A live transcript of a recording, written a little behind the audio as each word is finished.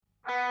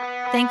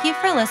Thank you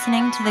for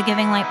listening to the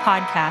Giving Light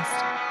podcast.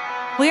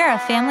 We are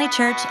a family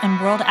church and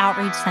world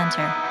outreach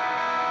center.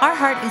 Our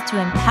heart is to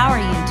empower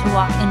you to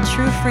walk in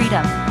true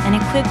freedom and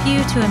equip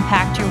you to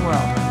impact your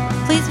world.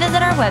 Please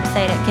visit our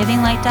website at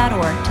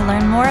givinglight.org to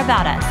learn more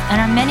about us and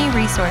our many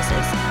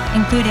resources,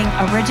 including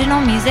original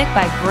music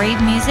by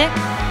Brave Music,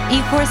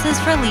 e-courses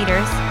for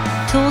leaders,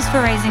 tools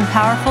for raising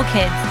powerful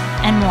kids,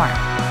 and more.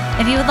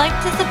 If you would like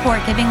to support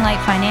Giving Light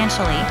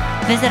financially,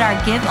 visit our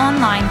Give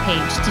Online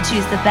page to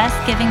choose the best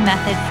giving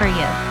method for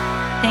you.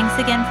 Thanks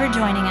again for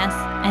joining us,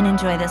 and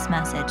enjoy this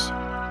message.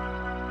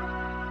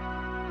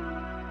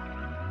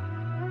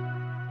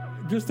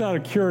 Just out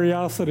of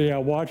curiosity, I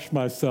watched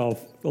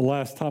myself the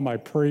last time I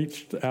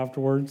preached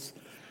afterwards.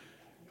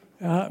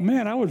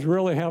 Man, I was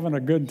really having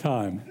a good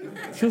time,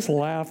 just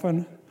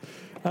laughing.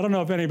 I don't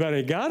know if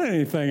anybody got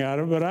anything out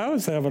of it, but I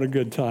was having a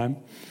good time.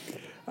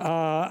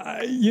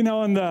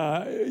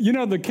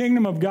 The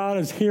kingdom of God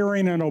is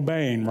hearing and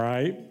obeying,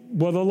 right?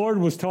 Well, the Lord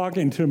was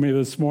talking to me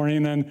this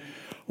morning, and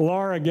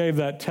Laura gave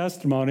that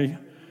testimony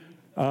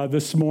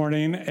this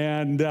morning.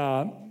 And,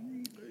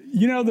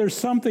 there's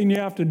something you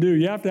have to do.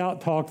 You have to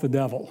out-talk the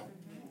devil.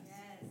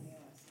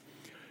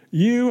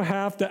 You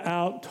have to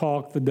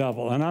out-talk the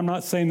devil. And I'm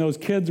not saying those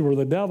kids were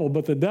the devil,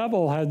 but the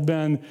devil had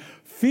been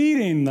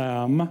feeding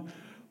them.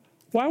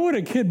 Why would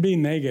a kid be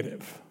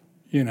negative,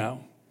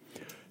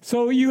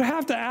 So you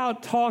have to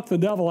out-talk the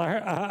devil.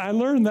 I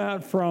learned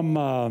that from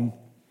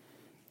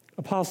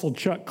Apostle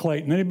Chuck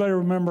Clayton. Anybody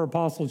remember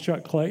Apostle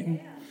Chuck Clayton?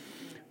 Yeah.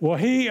 Well,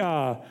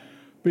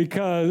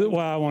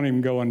 I won't even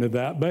go into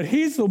that, but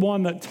he's the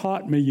one that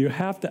taught me you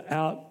have to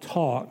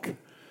out-talk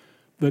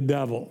the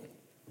devil.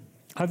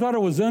 I thought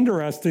it was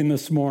interesting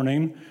this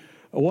morning.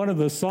 One of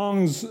the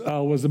songs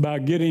was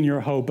about getting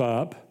your hope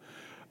up.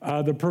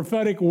 The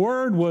prophetic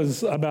word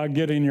was about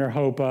getting your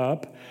hope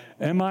up.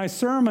 And my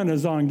sermon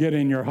is on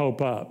getting your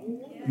hope up.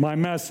 My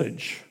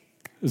message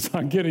is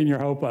on getting your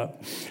hope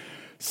up.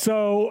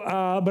 So,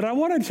 but I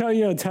want to tell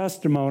you a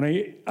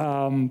testimony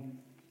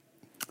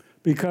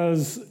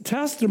because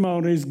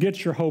testimonies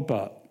get your hope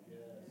up.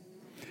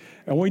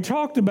 And we've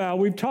talked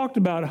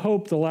about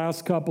hope the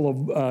last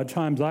couple of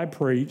times I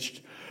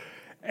preached.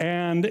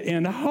 And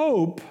in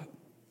hope,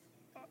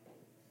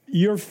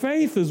 your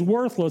faith is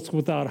worthless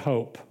without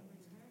hope.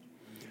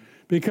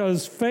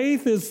 Because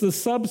faith is the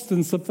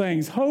substance of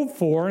things hoped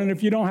for, and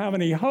if you don't have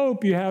any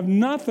hope, you have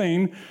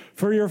nothing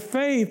for your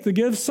faith to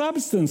give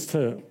substance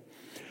to.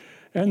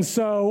 And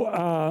so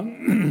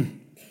I'm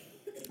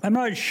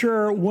not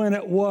sure when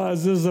it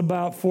was. This is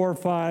about 4,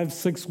 5,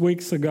 6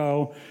 weeks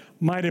ago.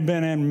 Might have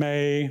been in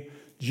May,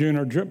 June,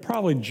 or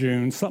probably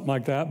June, something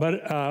like that.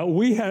 But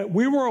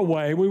we were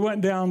away. We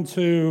went down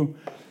to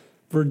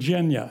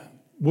Virginia,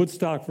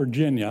 Woodstock,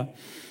 Virginia.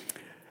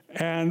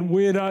 And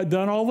we had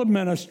done all the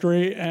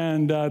ministry,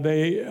 and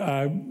they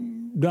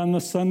done the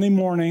Sunday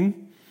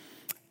morning,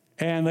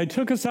 and they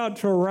took us out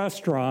to a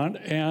restaurant,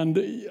 and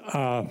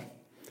I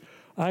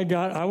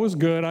was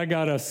good. I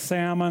got a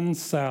salmon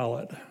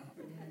salad.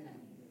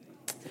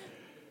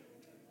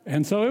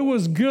 And so it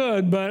was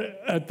good,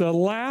 but at the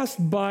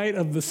last bite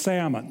of the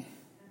salmon,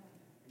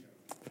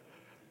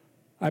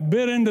 I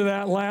bit into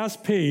that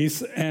last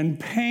piece, and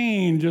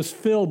pain just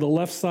filled the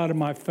left side of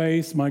my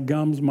face, my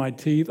gums, my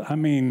teeth. I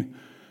mean,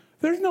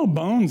 there's no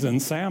bones in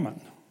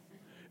salmon.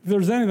 If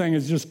there's anything,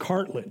 it's just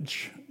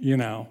cartilage,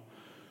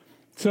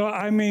 So,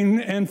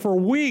 and for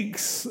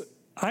weeks,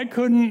 I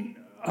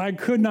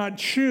could not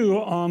chew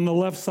on the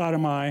left side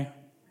of my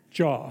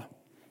jaw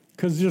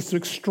because just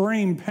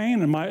extreme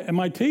pain in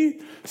my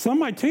teeth. Some of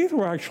my teeth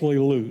were actually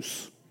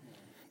loose.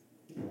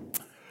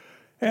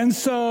 And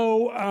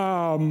so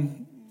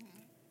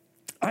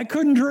I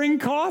couldn't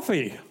drink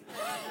coffee.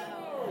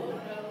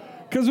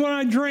 Because when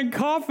I drink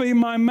coffee,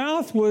 my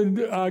mouth would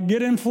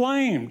get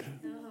inflamed,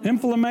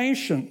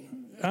 inflammation.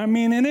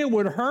 And it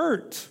would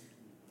hurt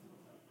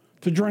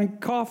to drink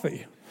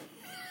coffee.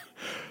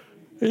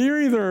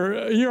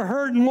 You're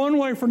hurting one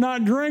way for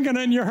not drinking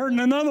it, and you're hurting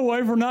another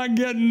way for not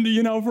getting,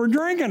 for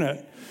drinking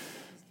it.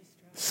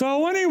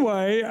 So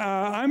anyway,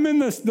 I'm in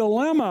this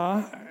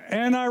dilemma,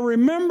 and I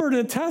remembered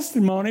a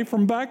testimony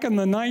from back in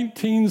the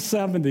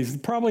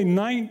 1970s, probably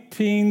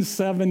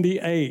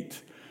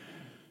 1978.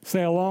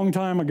 Say a long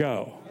time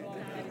ago.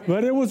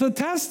 But it was a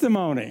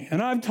testimony.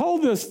 And I've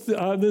told this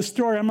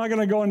story. I'm not going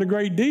to go into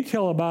great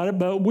detail about it,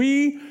 but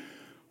we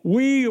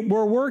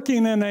were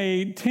working in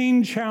a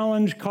Teen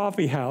Challenge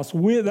coffee house.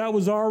 That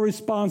was our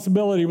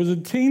responsibility. It was a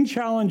Teen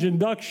Challenge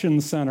induction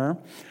center.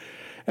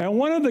 And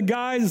one of the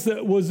guys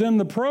that was in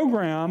the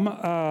program,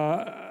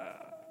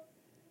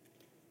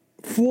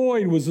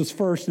 Floyd was his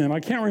first name. I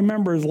can't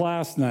remember his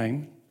last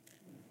name.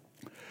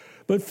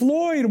 But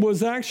Floyd had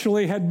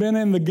been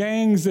in the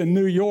gangs in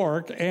New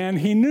York, and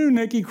he knew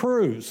Nicky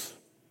Cruz.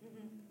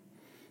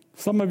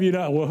 Some of you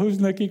don't. Well, who's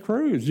Nicky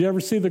Cruz? You ever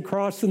see The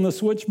Cross and the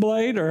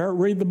Switchblade or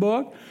read the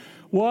book?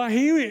 Well,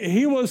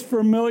 he was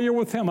familiar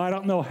with him. I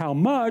don't know how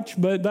much,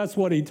 but that's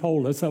what he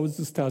told us. That was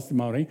his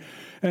testimony.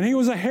 And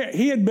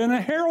he had been a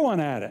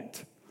heroin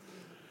addict.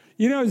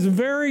 You know, he's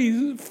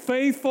very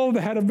faithful,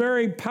 had a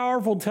very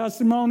powerful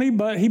testimony,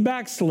 but he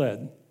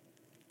backslid.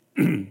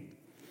 And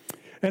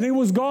he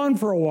was gone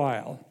for a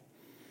while.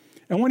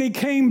 And when he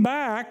came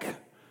back,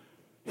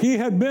 he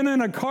had been in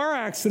a car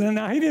accident.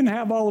 Now, he didn't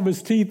have all of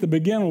his teeth to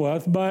begin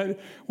with, but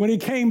when he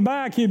came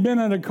back, he'd been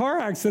in a car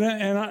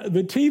accident, and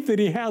the teeth that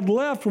he had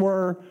left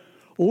were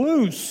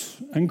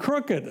loose and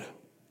crooked.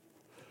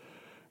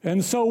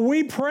 And so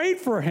we prayed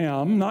for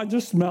him, not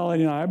just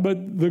Melody and I,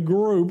 but the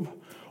group.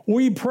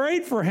 We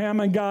prayed for him,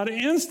 and God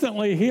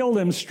instantly healed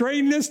him,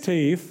 straightened his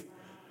teeth.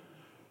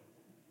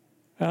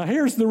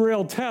 Here's the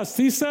real test.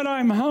 He said,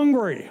 "I'm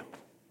hungry."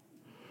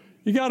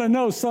 You got to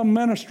know some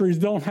ministries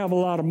don't have a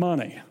lot of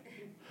money.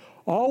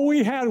 All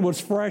we had was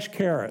fresh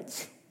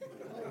carrots.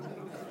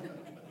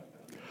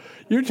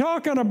 You're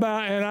talking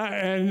about,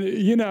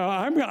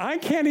 I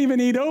can't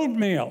even eat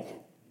oatmeal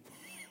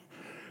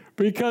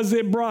because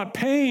it brought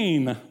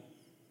pain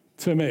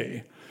to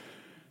me.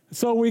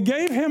 So we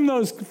gave him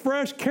those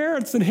fresh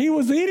carrots, and he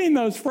was eating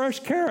those fresh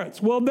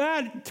carrots. Well,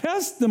 that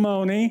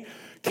testimony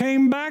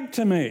came back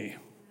to me.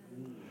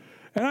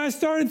 And I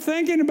started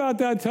thinking about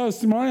that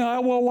testimony.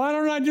 Well, why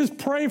don't I just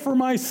pray for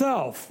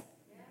myself?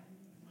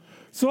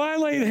 So I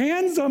laid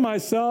hands on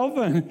myself,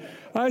 and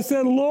I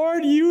said,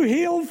 "Lord, you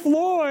healed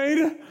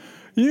Floyd.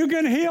 You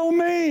can heal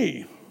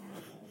me."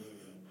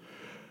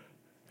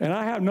 And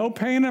I have no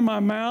pain in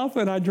my mouth,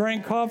 and I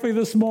drank coffee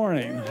this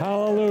morning.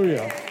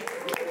 Hallelujah.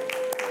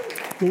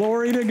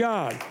 Glory to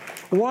God.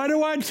 Why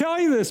do I tell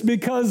you this?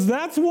 Because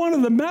that's one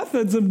of the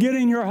methods of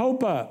getting your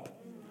hope up.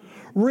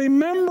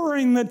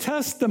 Remembering the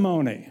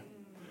testimony.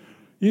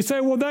 You say,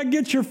 well, that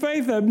gets your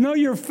faith up. No,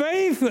 your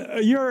faith,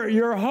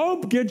 your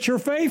hope gets your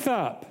faith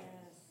up.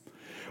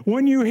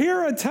 When you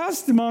hear a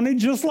testimony,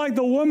 just like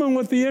the woman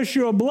with the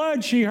issue of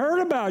blood, she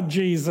heard about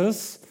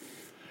Jesus,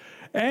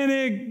 and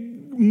it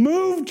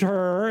moved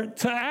her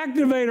to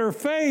activate her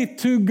faith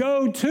to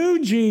go to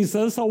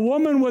Jesus. A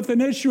woman with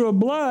an issue of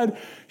blood,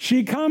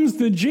 she comes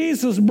to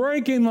Jesus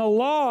breaking the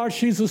law.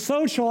 She's a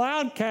social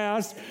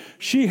outcast.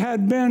 She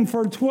had been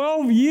for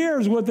 12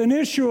 years with an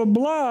issue of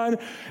blood,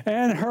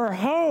 and her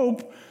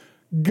hope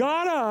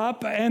got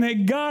up, and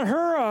it got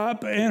her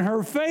up, and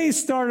her faith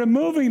started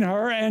moving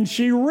her, and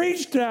she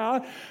reached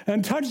out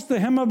and touched the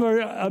hem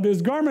of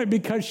his garment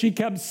because she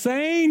kept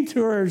saying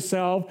to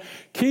herself,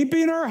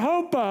 keeping her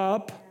hope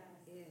up,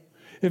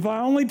 if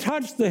I only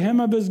touch the hem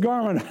of his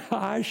garment,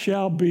 I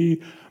shall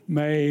be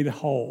made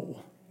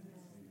whole.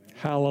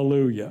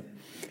 Hallelujah.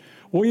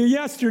 Well,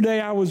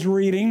 yesterday I was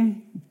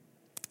reading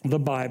the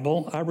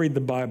Bible. I read the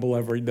Bible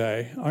every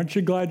day. Aren't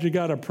you glad you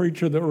got a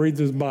preacher that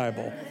reads his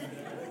Bible?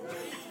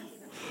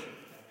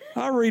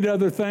 I read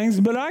other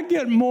things, but I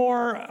get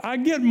more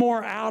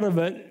out of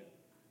it.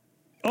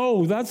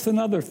 Oh, that's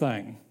another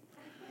thing.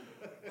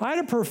 I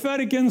had a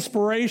prophetic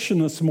inspiration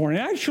this morning.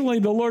 Actually,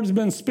 the Lord's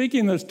been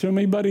speaking this to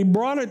me, but he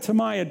brought it to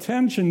my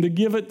attention to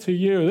give it to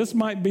you. This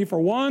might be for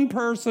one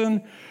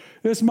person.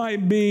 This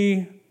might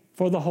be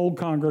for the whole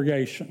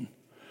congregation.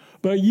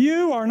 But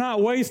you are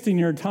not wasting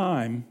your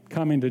time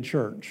coming to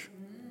church.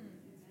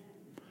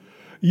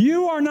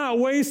 You are not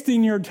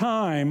wasting your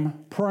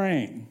time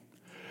praying.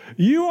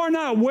 You are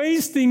not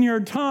wasting your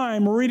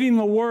time reading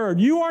the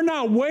Word. You are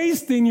not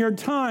wasting your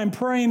time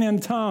praying in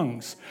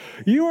tongues.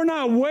 You are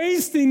not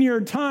wasting your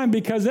time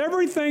because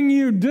everything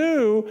you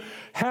do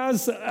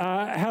has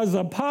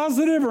a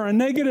positive or a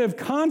negative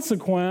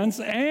consequence.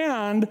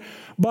 And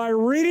by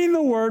reading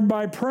the Word,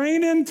 by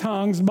praying in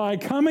tongues, by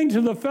coming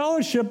to the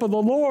fellowship of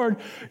the Lord,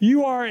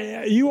 you are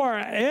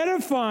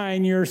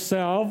edifying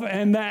yourself,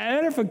 and that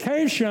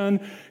edification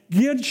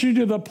gets you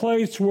to the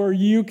place where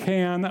you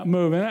can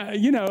move. And,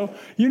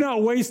 you're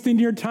not wasting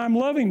your time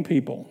loving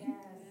people.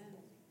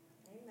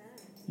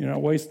 You're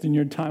not wasting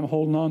your time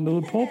holding on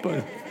to the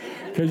pulpit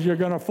because you're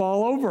going to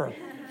fall over.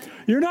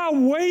 You're not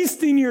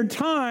wasting your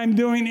time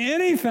doing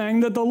anything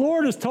that the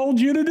Lord has told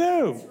you to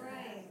do.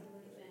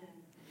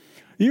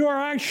 You are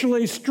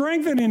actually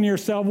strengthening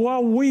yourself.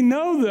 Well, we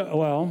know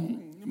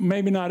that,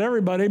 maybe not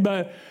everybody,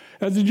 but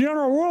as a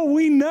general rule,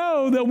 we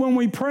know that when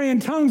we pray in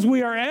tongues,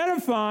 we are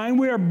edifying,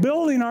 we are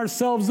building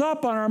ourselves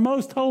up on our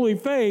most holy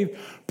faith,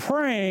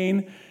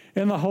 praying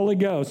in the Holy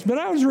Ghost. But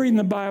I was reading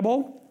the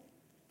Bible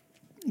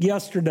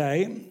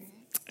yesterday,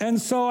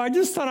 and so I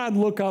just thought I'd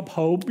look up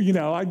hope.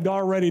 I'd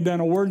already done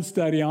a word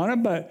study on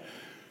it, but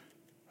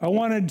I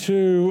wanted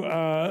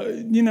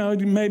to,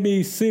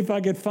 maybe see if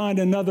I could find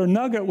another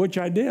nugget, which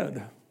I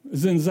did.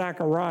 It's in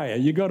Zechariah.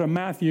 You go to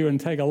Matthew and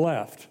take a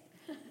left,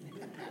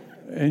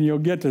 and you'll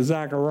get to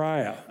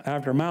Zechariah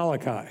after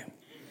Malachi.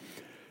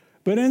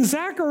 But in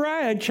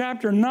Zechariah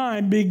chapter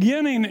 9,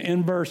 beginning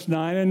in verse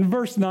 9, and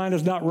verse 9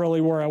 is not really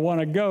where I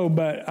want to go,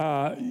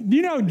 but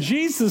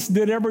Jesus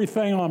did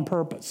everything on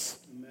purpose.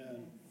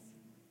 Amen.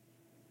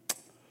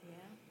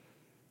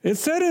 It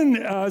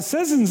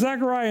says in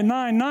Zechariah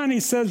 9:9, he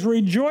says,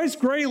 "Rejoice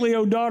greatly,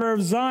 O daughter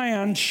of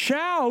Zion,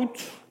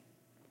 shout."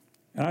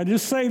 And I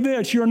just say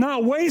this, you're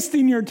not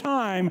wasting your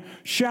time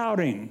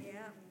shouting.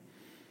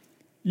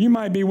 You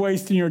might be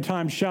wasting your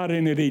time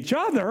shouting at each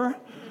other,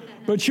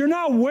 But you're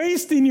not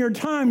wasting your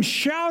time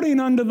shouting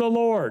unto the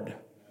Lord.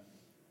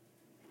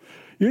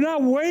 You're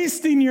not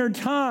wasting your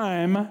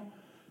time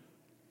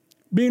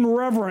being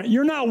reverent.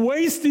 You're not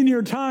wasting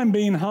your time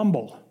being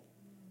humble.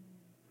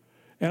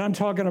 And I'm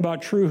talking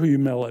about true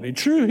humility.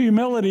 True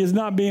humility is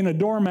not being a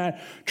doormat.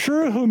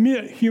 True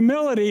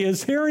humility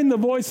is hearing the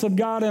voice of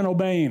God and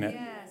obeying it.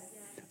 Yes.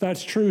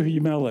 That's true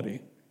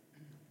humility.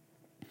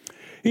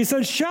 He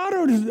says, shout,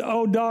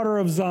 O daughter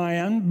of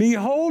Zion,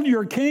 behold,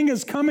 your king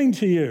is coming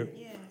to you.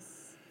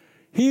 Yes.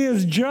 He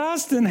is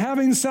just and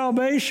having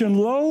salvation,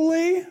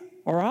 lowly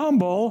or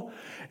humble,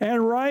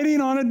 and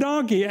riding on a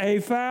donkey, a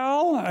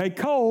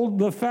colt,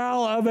 the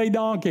foal of a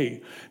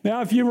donkey.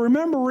 Now, if you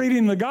remember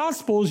reading the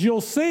Gospels,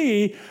 you'll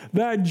see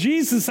that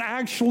Jesus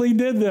actually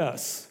did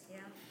this. Yeah.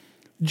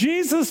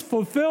 Jesus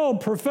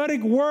fulfilled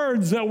prophetic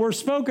words that were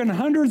spoken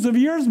hundreds of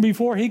years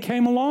before he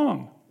came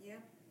along. Yeah.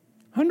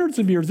 Hundreds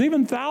of years,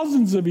 even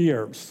thousands of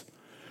years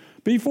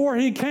before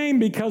he came,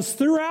 because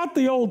throughout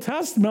the Old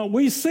Testament,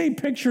 we see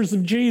pictures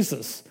of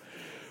Jesus,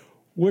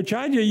 which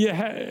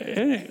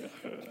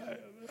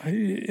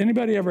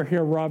anybody ever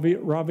hear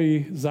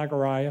Ravi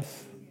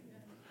Zacharias?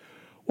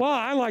 Well,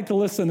 I like to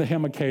listen to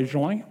him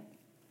occasionally.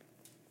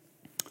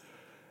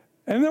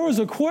 And there was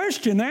a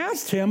question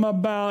asked him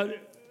about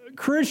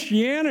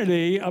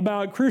Christianity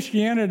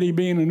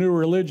being a new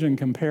religion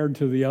compared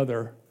to the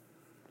other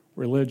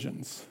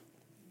religions.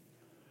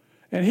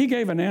 And he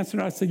gave an answer,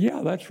 and I said,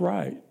 yeah, that's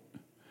right.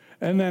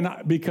 And then,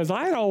 because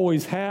I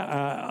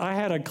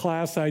had a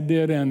class I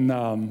did in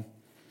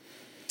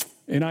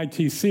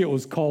ITC, it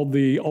was called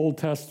the Old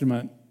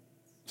Testament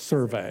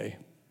Survey.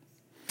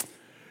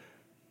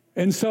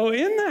 And so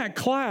in that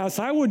class,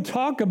 I would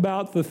talk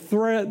about the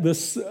thread,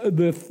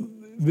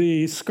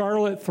 the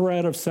scarlet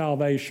thread of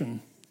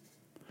salvation.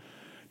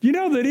 You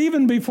know that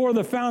even before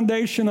the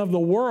foundation of the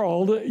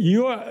world,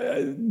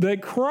 that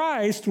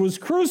Christ was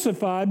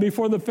crucified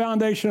before the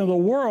foundation of the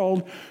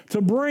world to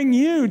bring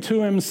you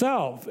to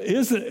himself.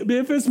 If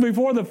it's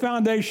before the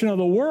foundation of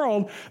the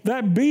world,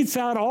 that beats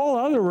out all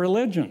other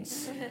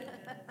religions.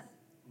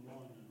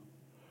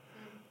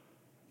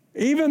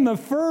 Even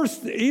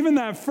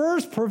that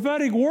first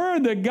prophetic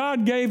word that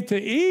God gave to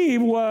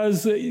Eve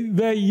was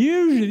that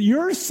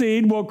your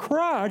seed will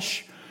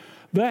crush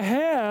the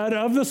head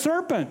of the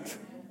serpent.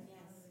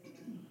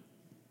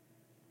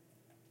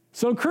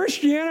 So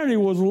Christianity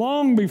was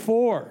long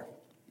before.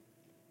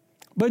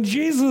 But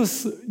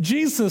Jesus,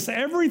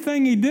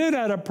 everything he did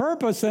had a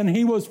purpose, and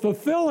he was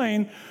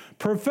fulfilling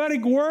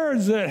prophetic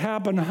words that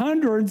happened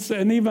hundreds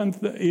and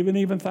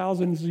even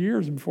thousands of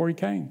years before he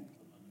came.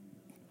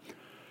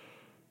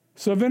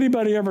 So if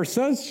anybody ever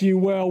says to you,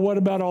 well, what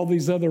about all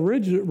these other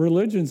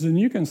religions? And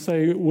you can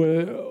say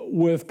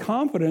with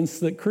confidence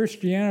that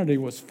Christianity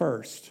was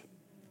first.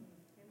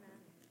 Amen.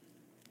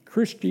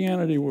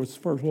 Christianity was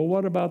first. Well,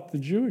 what about the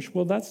Jewish?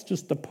 Well, that's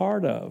just a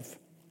part of.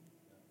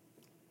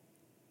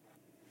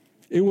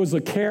 It was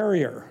a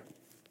carrier.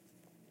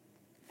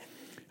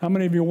 How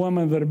many of you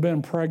women that have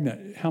been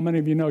pregnant, how many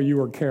of you know you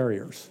were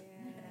carriers?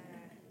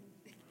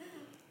 Yeah.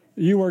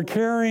 You were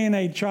carrying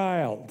a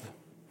child.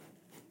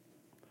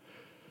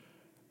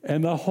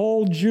 And the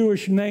whole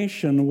Jewish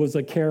nation was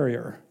a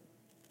carrier.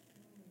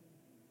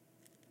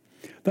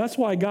 That's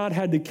why God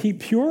had to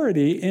keep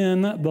purity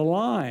in the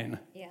line.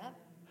 Yeah.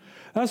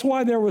 That's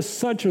why there was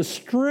such a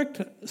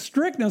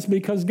strictness,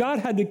 because God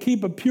had to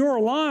keep a pure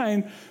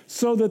line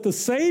so that the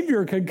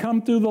Savior could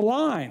come through the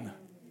line.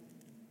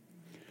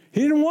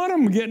 He didn't want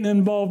them getting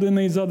involved in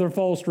these other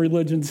false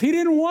religions. He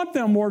didn't want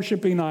them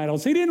worshiping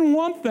idols. He didn't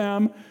want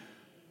them.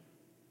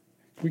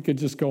 We could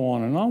just go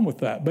on and on with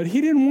that. But he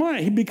didn't want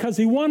it because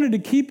he wanted to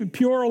keep a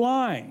pure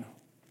line.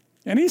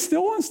 And he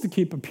still wants to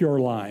keep a pure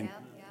line.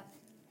 Yeah,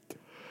 yeah.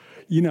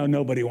 You know,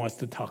 nobody wants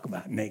to talk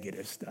about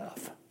negative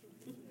stuff.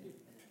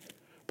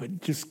 But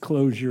just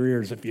close your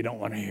ears if you don't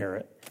want to hear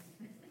it.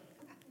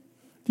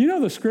 Do you know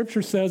the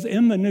scripture says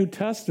in the New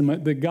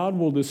Testament that God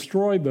will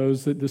destroy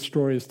those that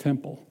destroy his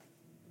temple?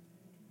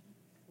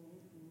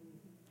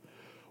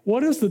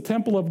 What is the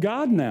temple of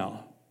God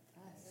now?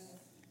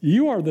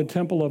 You are the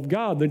temple of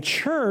God. The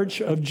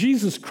church of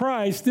Jesus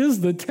Christ is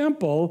the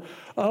temple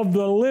of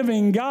the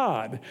living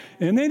God.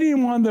 And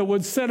anyone that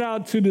would set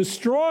out to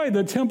destroy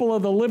the temple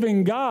of the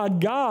living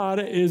God, God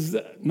is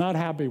not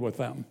happy with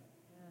them.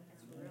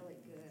 That's really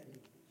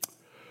good.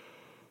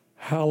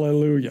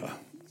 Hallelujah.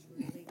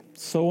 Really good.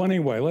 So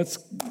anyway, let's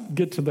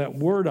get to that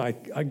word I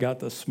got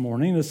this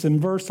morning. It's in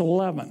verse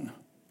 11.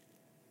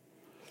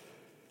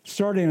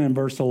 Starting in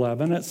verse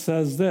 11, it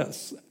says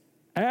this: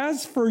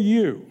 as for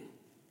you,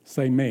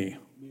 say me.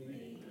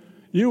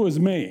 You is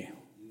me.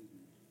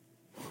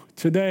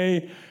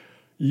 Today,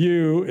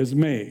 you is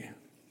me.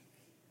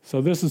 So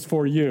this is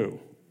for you,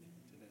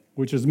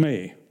 which is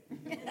me.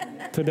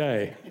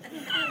 Today.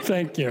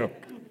 Thank you.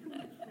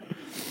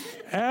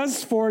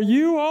 As for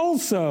you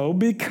also,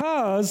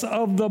 because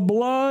of the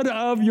blood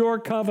of your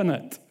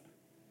covenant.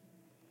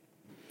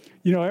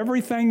 You know,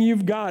 everything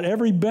you've got,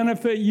 every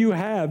benefit you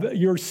have,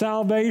 your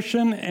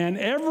salvation and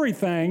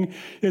everything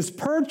is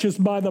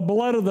purchased by the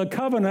blood of the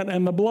covenant,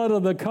 and the blood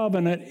of the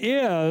covenant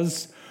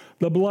is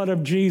the blood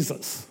of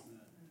Jesus.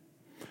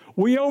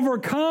 We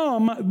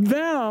overcome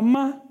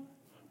them,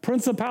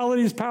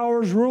 principalities,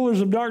 powers,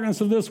 rulers of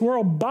darkness of this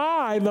world,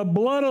 by the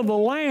blood of the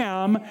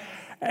Lamb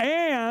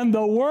and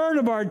the word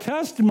of our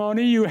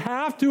testimony. You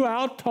have to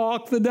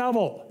out-talk the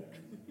devil.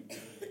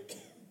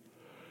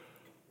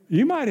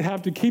 You might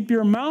have to keep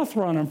your mouth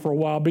running for a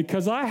while,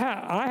 because I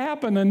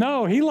happen to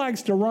know he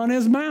likes to run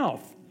his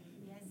mouth.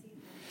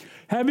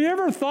 Have you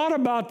ever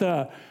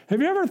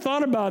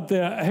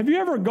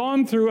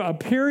gone through a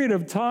period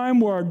of time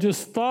where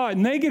just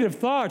negative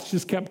thoughts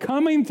just kept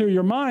coming through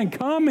your mind,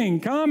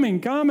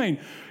 coming.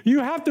 You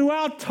have to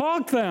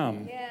out-talk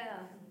them. Yeah.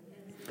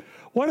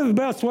 One of the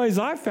best ways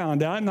I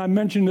found out, and I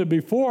mentioned it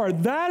before,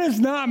 that is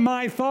not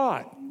my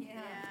thought.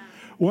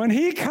 When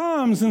he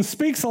comes and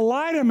speaks a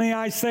lie to me,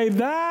 I say,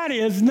 that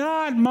is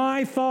not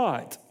my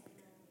thought.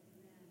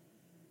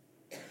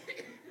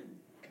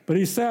 But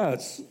he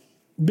says,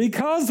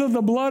 because of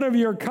the blood of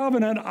your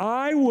covenant,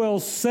 I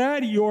will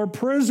set your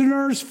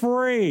prisoners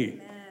free.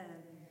 Amen.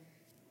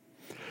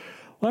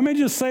 Let me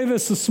just say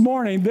this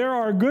morning. There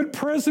are good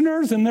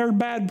prisoners and there are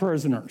bad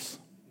prisoners.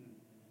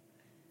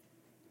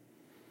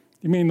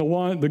 You mean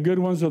the good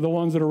ones are the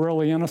ones that are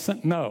really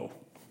innocent? No.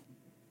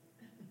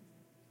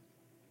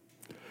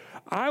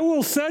 I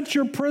will set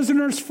your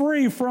prisoners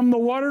free from the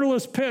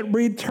waterless pit.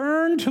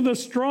 Return to the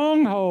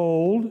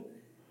stronghold,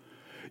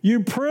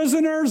 you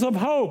prisoners of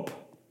hope.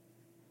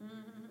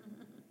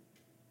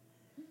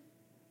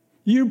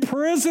 You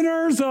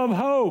prisoners of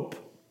hope.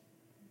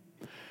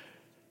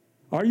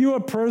 Are you a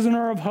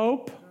prisoner of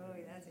hope? Oh,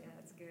 that's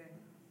good.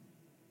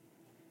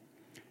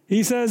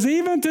 He says,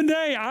 even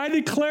today I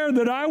declare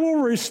that I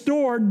will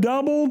restore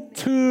double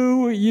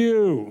to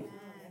you.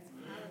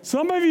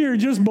 Some of you are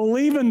just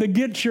believing to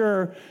get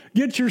your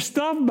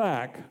stuff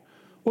back.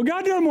 Well,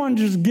 God doesn't want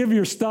to just give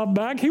your stuff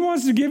back. He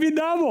wants to give you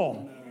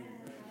double.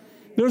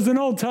 There's an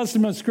Old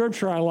Testament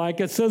scripture I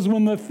like. It says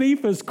when the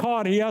thief is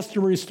caught, he has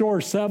to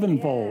restore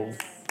sevenfold.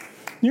 Yes.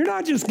 You're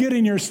not just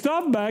getting your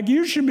stuff back.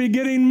 You should be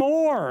getting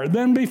more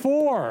than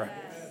before.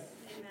 Yes.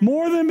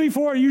 More than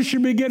before. You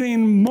should be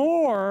getting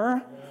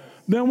more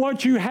than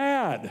what you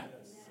had.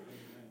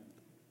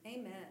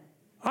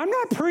 I'm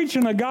not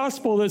preaching a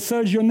gospel that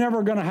says you're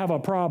never going to have a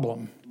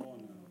problem,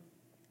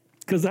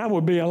 because that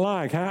would be a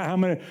lie. How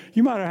many?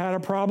 You might have had a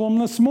problem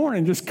this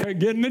morning just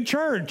getting to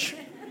church.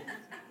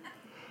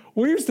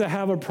 We used to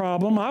have a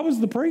problem. I was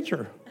the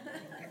preacher.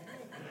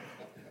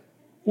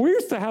 We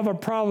used to have a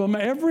problem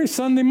every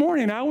Sunday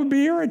morning. I would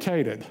be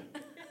irritated.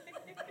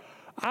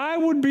 I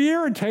would be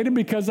irritated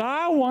because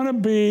I want to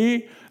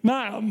be,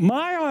 not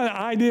my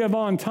idea of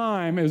on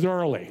time is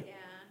early.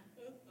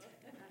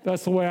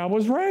 That's the way I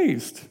was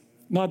raised.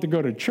 Not to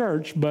go to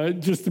church,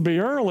 but just to be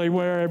early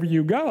wherever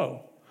you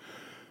go.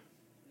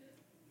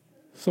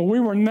 So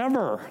we were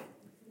never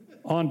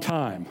on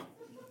time.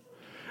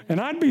 And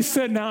I'd be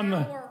sitting out in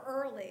the...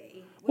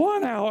 early.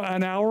 Well,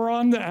 an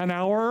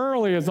hour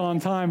early is on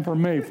time for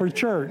me, for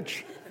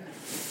church.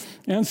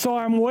 And so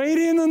I'm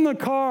waiting in the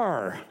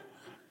car,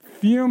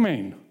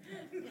 fuming.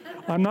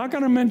 I'm not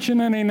going to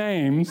mention any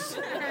names.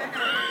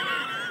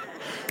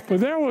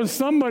 But there was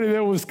somebody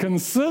that was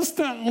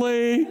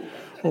consistently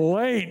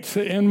late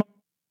in my...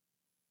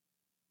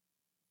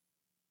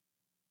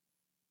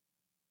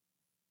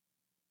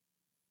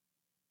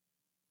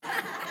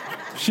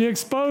 She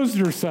exposed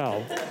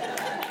herself.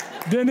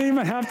 Didn't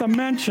even have to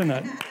mention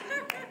it.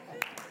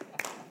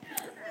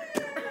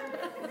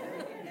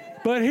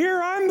 But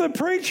here I'm the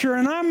preacher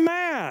and I'm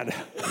mad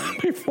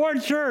before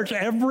church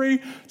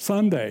every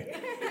Sunday.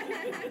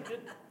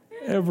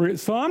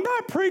 So I'm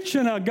not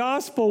preaching a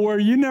gospel where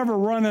you never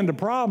run into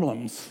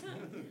problems.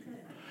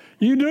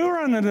 You do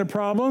run into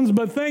problems,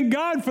 but thank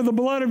God for the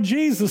blood of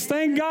Jesus.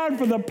 Thank God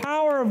for the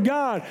power of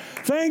God.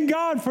 Thank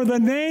God for the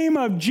name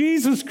of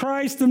Jesus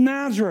Christ of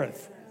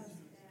Nazareth.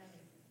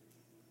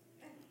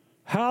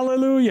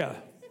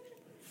 Hallelujah.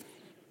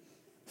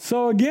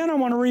 So again, I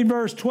want to read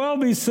verse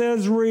 12. He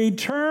says,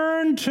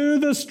 return to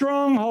the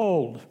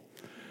stronghold.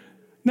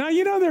 Now,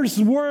 you know there's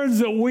words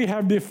that we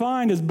have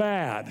defined as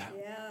bad.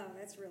 Yeah,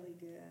 that's really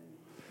good.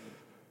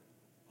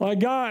 Like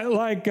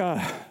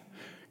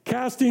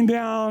casting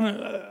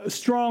down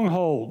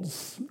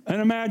strongholds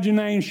and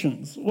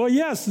imaginations. Well,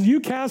 yes,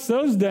 you cast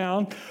those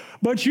down,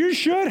 but you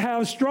should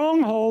have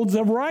strongholds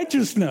of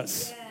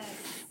righteousness. Yes.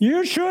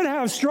 You should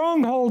have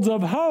strongholds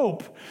of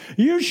hope.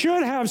 You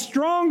should have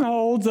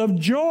strongholds of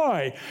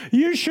joy.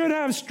 You should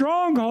have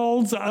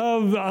strongholds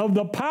of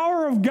the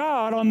power of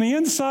God on the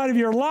inside of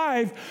your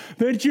life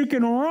that you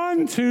can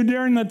run to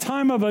during the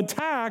time of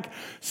attack,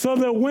 so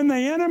that when the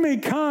enemy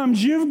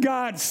comes, you've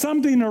got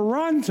something to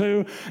run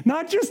to,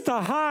 not just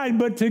to hide,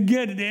 but to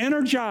get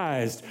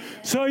energized,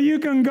 so you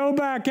can go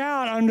back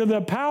out under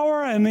the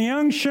power and the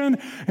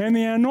unction and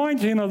the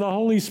anointing of the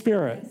Holy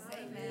Spirit.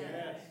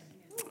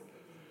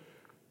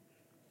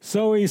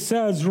 So he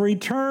says,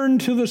 return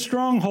to the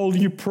stronghold,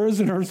 you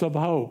prisoners of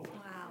hope.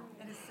 Wow,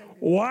 that is so good.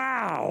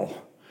 Wow.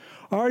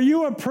 Are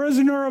you a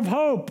prisoner of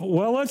hope?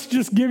 Well, let's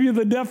just give you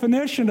the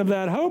definition of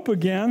that hope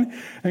again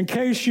in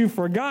case you've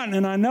forgotten.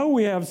 And I know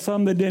we have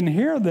some that didn't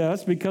hear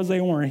this because they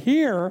weren't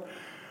here.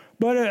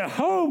 But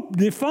hope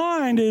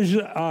defined is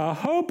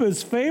hope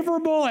is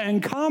favorable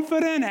and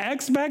confident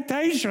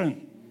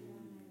expectation.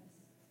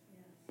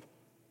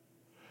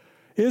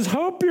 Is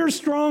hope your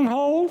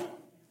stronghold?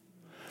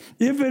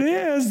 If it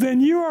is, then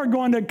you are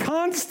going to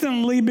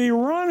constantly be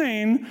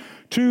running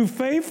to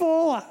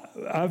favorable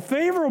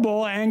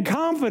and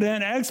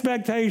confident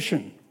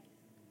expectation.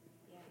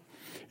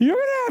 You're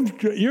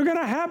going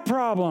to have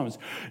problems.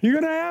 You're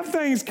going to have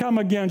things come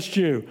against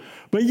you.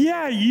 But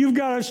yeah, you've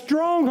got a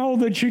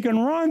stronghold that you can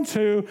run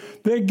to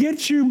that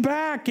gets you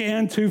back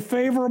into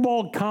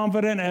favorable,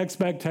 confident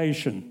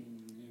expectation.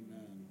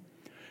 Amen.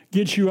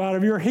 Gets you out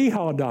of your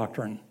hee-haw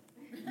doctrine.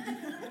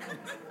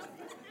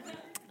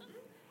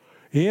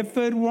 If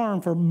it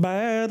weren't for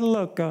bad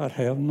luck, I'd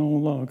have no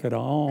luck at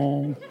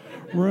all.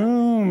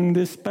 Room,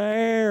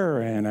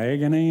 despair, and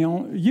agony.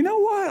 You know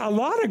what? A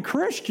lot of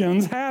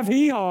Christians have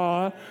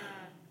hee-haw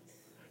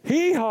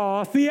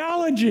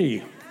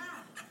theology.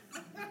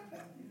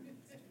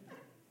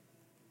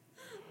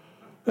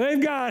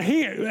 They've got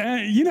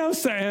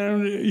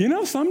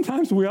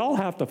sometimes we all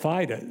have to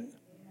fight it.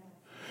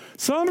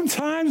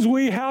 Sometimes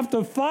we have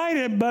to fight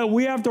it, but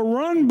we have to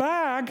run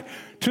back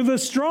to the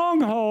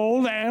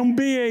stronghold and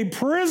be a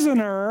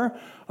prisoner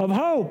of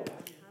hope.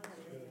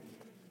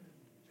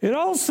 It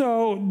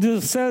also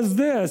just says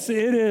this.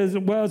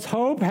 It's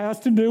hope has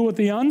to do with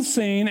the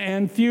unseen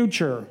and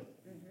future.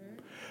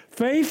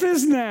 Faith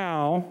is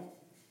now,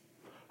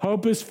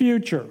 hope is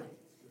future.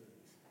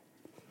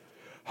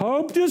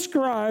 Hope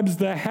describes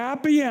the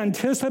happy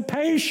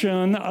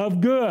anticipation of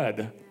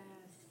good.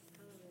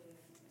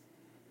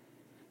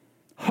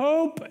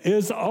 Hope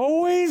is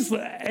always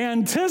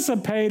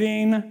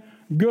anticipating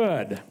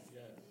good.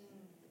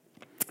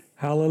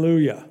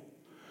 Hallelujah.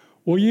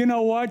 Well, you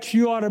know what?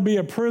 You ought to be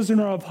a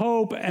prisoner of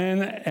hope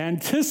and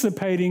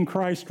anticipating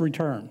Christ's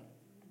return.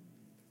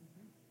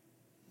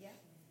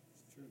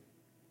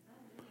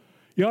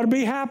 You ought to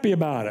be happy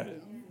about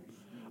it.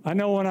 I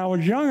know when I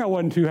was young, I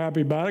wasn't too happy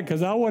about it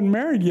because I wasn't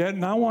married yet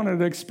and I wanted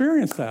to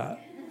experience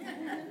that.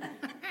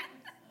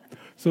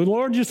 So,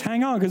 Lord, just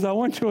hang on, because I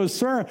went to a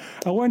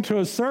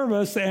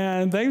service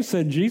and they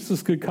said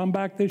Jesus could come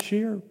back this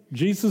year.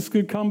 Jesus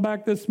could come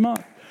back this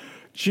month.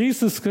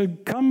 Jesus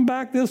could come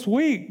back this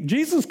week.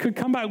 Jesus could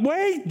come back.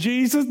 Wait,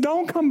 Jesus,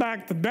 don't come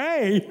back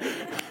today.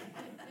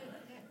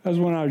 That was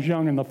when I was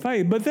young in the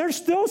faith. But there's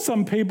still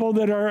some people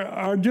that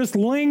are just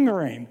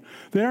lingering.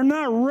 They're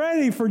not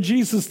ready for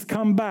Jesus to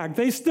come back.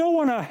 They still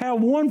want to have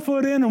one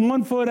foot in and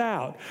one foot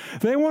out.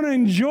 They want to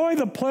enjoy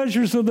the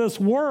pleasures of this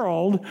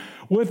world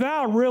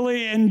without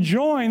really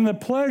enjoying the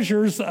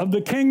pleasures of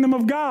the kingdom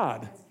of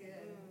God.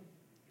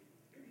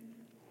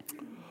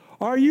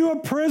 Are you a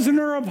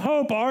prisoner of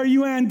hope? Are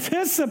you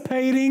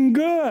anticipating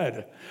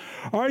good?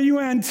 I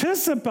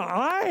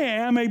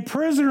am a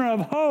prisoner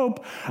of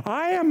hope.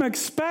 I am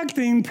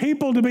expecting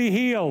people to be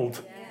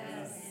healed.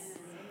 Yes.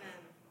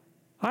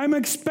 I'm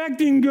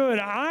expecting good.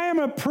 I am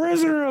a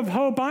prisoner of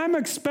hope. I'm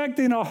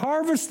expecting a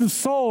harvest of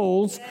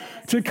souls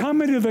to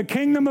come into the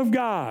kingdom of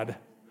God.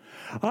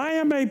 I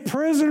am a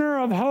prisoner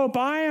of hope.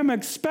 I am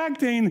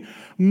expecting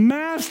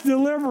mass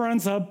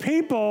deliverance of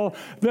people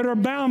that are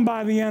bound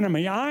by the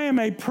enemy. I am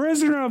a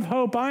prisoner of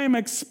hope. I am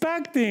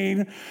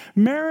expecting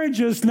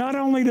marriages not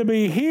only to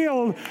be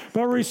healed,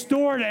 but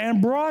restored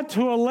and brought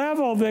to a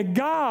level that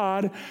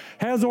God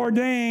has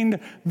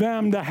ordained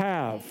them to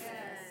have.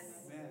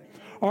 Yes.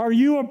 Are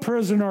you a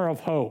prisoner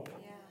of hope?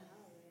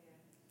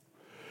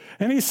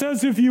 And he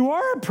says, if you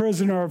are a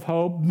prisoner of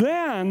hope,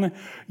 then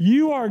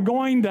you are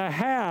going to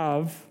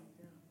have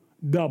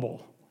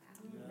double.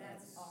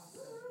 That's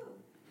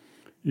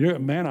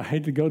awesome. Man, I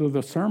hate to go to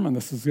the sermon.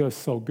 This is just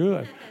so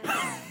good.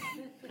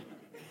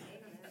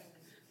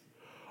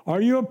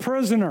 Are you a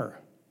prisoner?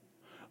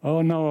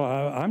 Oh, no,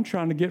 I'm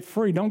trying to get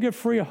free. Don't get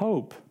free of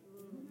hope.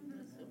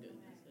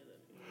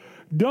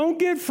 Don't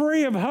get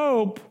free of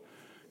hope.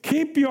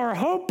 Keep your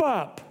hope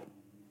up.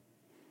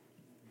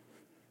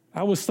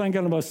 I was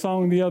thinking of a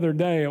song the other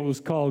day. It was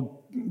called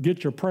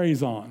Get Your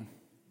Praise On.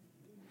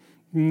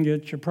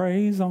 Get your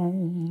praise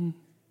on.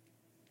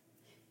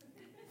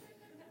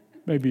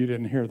 Maybe you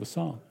didn't hear the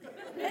song.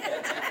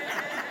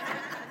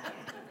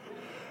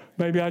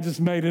 Maybe I just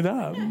made it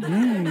up.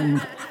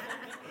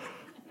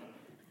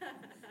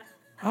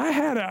 I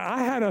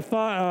had a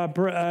thought.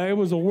 It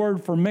was a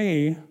word for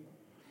me.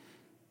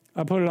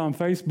 I put it on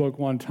Facebook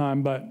one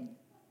time, but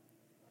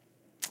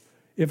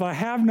if I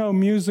have no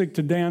music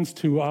to dance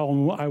to, I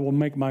will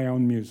make my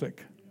own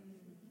music.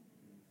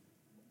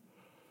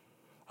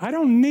 I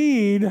don't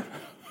need,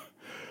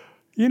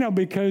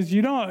 because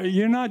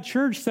you're not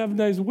church 7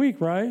 days a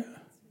week, right?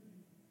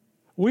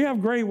 We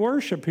have great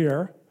worship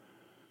here,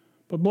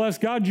 but bless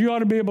God, you ought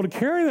to be able to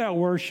carry that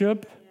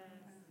worship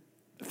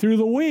through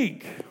the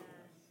week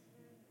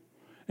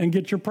and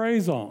get your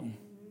praise on.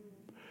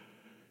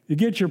 You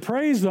get your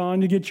praise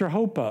on, you get your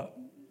hope up.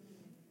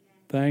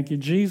 Thank you,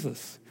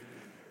 Jesus.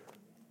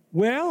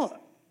 Well,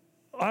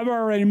 I've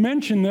already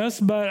mentioned this,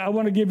 but I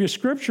want to give you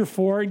scripture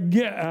for it.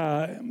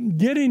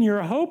 Getting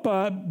your hope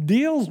up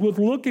deals with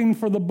looking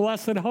for the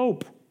blessed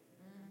hope.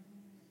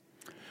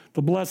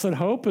 The blessed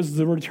hope is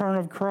the return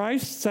of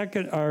Christ.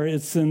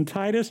 It's in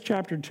Titus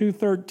chapter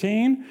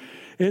 2:13.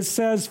 It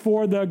says,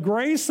 "For the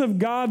grace of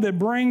God that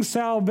brings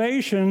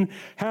salvation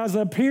has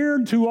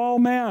appeared to all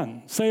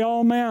men." Say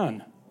all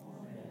men.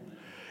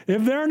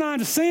 If they're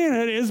not seeing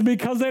it, it's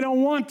because they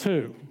don't want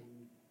to.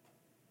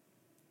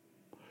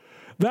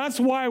 That's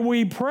why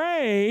we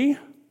pray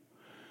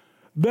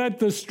that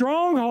the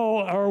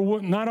stronghold,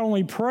 or not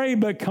only pray,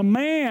 but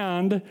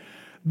command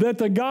that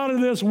the God of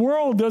this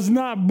world does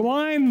not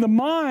blind the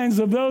minds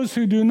of those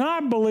who do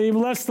not believe,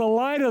 lest the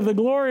light of the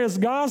glorious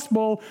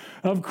gospel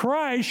of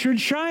Christ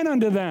should shine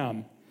unto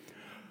them.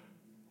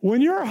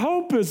 When your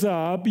hope is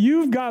up,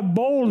 you've got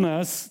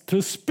boldness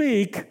to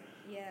speak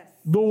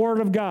the word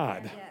of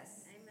God. Yes.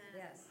 Amen.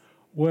 Yes.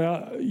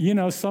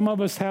 Well, some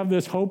of us have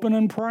this hoping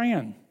and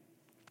praying.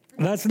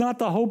 That's not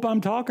the hope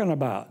I'm talking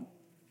about.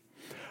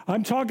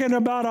 I'm talking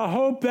about a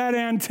hope that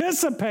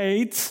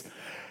anticipates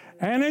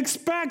and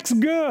expects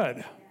good.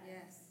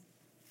 Yes.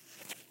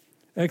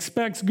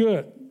 Expects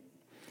good.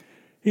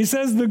 He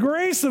says, the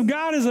grace of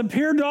God has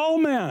appeared to all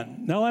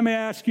men. Now let me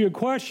ask you a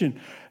question.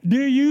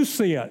 Do you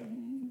see it?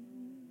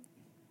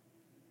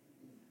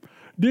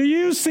 Do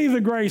you see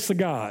the grace of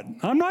God?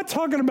 I'm not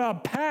talking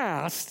about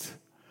past.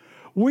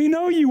 We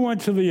know you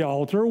went to the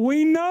altar.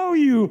 We know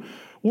you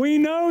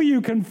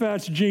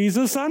confessed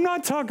Jesus. I'm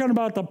not talking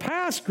about the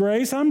past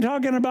grace. I'm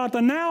talking about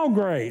the now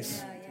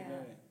grace.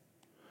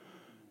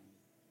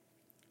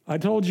 I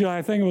told you,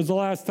 I think it was the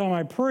last time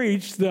I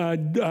preached,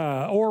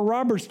 Oral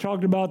Roberts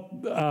talked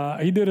about,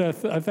 he did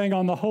a thing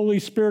on the Holy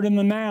Spirit in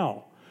the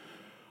now.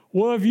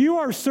 Well, if you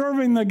are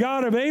serving the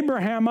God of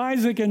Abraham,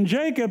 Isaac, and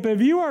Jacob,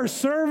 if you are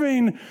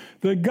serving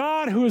the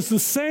God who is the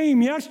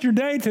same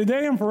yesterday,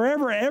 today, and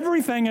forever,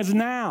 everything is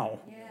now.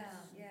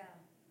 Yeah.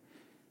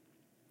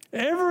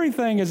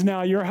 Everything is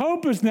now. Your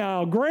hope is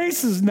now.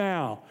 Grace is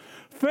now.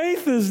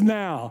 Faith is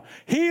now.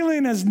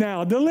 Healing is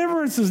now.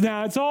 Deliverance is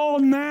now. It's all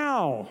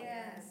now.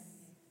 Yes.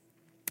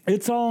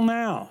 It's all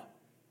now.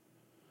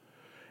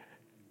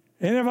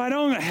 And if I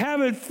don't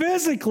have it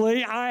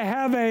physically, I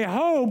have a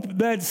hope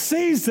that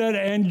sees it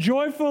and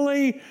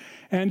joyfully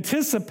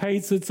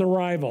anticipates its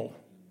arrival.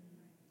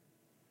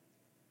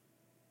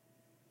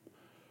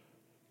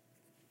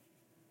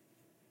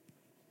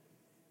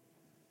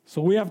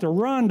 So we have to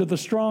run to the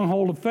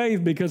stronghold of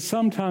faith because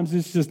sometimes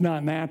it's just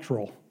not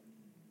natural.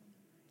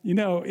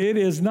 It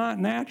is not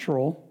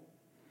natural.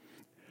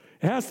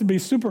 It has to be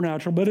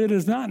supernatural, but it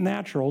is not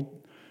natural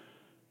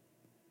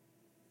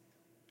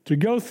to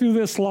go through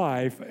this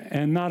life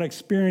and not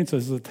experience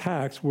as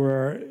attacks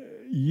where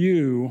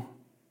you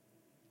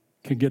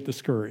can get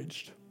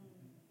discouraged.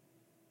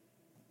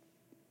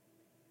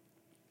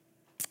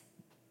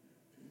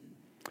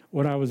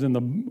 When I was in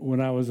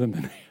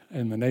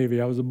the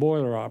Navy, I was a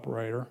boiler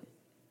operator,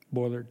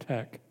 boiler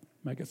tech,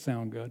 make it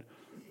sound good,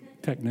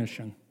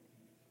 technician.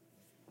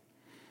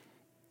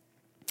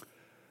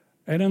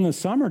 And in the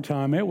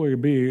summertime, it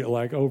would be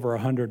like over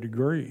 100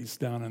 degrees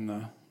down in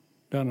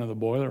the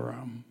boiler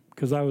room.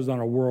 Because I was on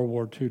a World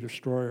War II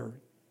destroyer,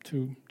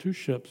 two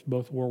ships,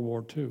 both World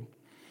War II.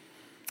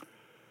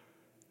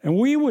 And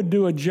we would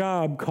do a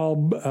job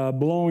called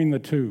blowing the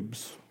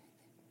tubes.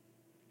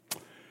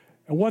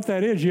 And what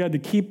that is, you had to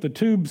keep the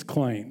tubes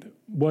cleaned.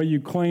 Well, you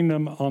cleaned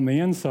them on the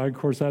inside. Of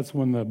course, that's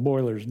when the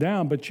boiler's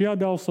down. But you had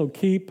to also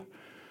keep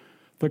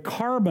the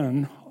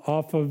carbon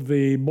off of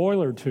the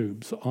boiler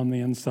tubes on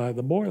the inside of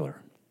the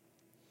boiler.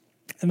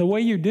 And the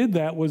way you did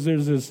that was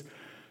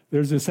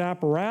there's this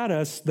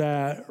apparatus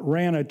that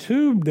ran a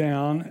tube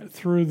down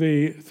through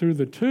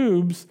the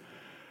tubes,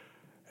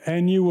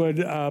 and you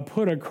would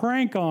put a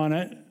crank on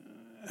it,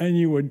 and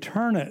you would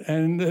turn it.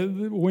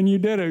 And when you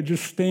did it,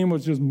 just steam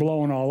was just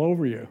blowing all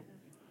over you.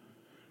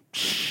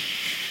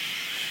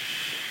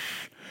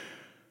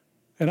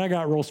 And I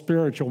got real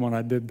spiritual when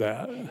I did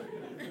that,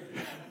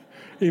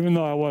 even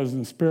though I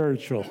wasn't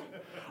spiritual.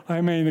 I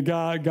mean, the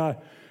God,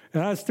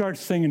 and I start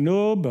singing,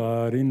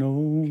 nobody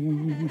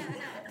knows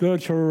the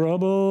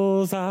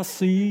troubles I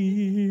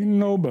see,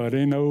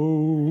 nobody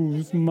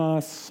knows my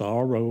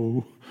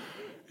sorrow.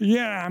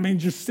 Yeah, I mean,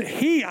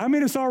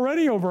 it's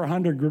already over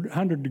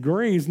 100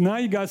 degrees. Now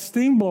you got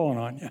steam blowing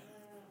on you.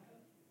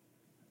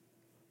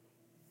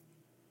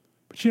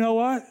 But you know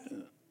what?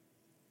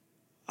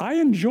 I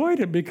enjoyed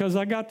it because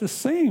I got to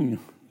sing.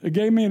 It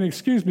gave me an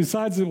excuse.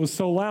 Besides, it was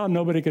so loud,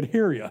 nobody could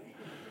hear you.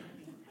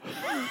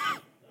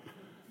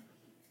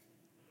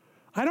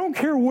 I don't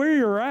care where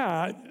you're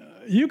at.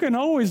 You can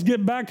always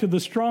get back to the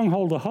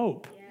stronghold of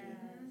hope.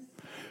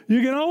 Yes.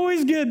 You can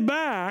always get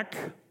back.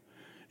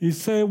 You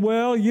say,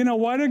 well,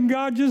 why didn't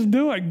God just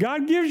do it?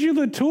 God gives you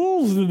the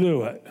tools to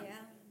do it. Yeah.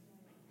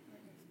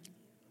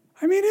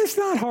 I mean, it's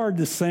not hard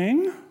to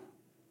sing.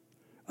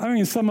 I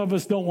mean, some of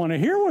us don't want to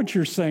hear what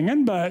you're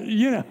singing, but,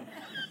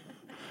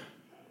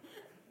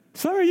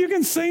 Some of you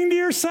can sing to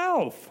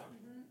yourself.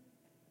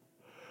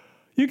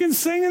 You can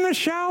sing in the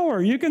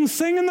shower. You can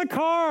sing in the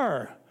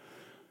car.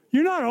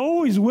 You're not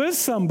always with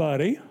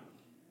somebody.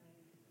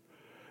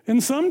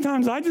 And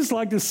sometimes I just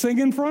like to sing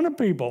in front of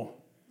people.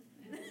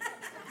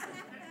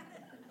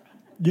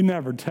 You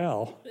never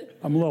tell.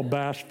 I'm a little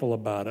bashful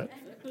about it.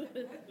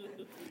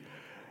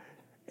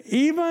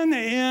 Even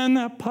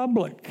in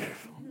public,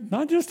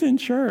 not just in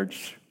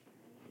church.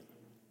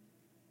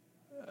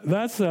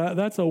 That's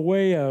a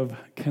way of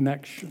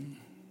connection.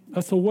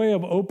 That's a way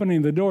of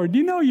opening the door. Do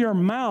you know your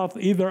mouth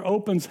either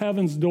opens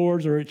heaven's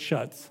doors or it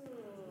shuts?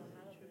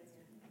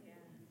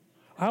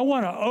 I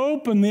want to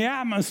open the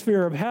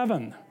atmosphere of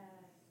heaven.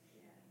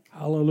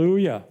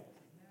 Hallelujah.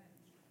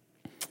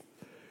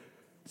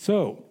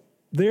 So,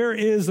 there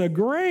is a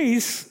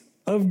grace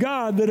of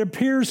God that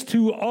appears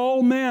to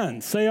all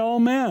men. Say all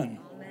men.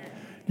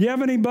 Do you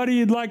have anybody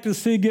you'd like to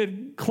see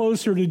get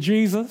closer to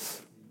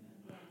Jesus?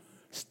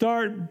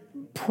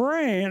 Start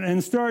praying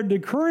and start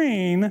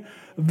decreeing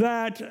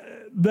that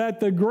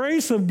the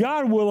grace of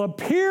God will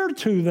appear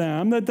to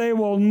them, that they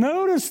will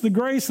notice the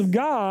grace of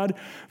God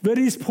that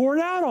He's poured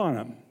out on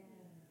them.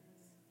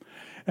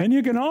 And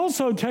you can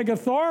also take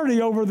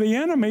authority over the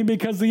enemy,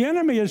 because the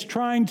enemy is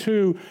trying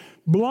to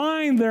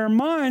blind their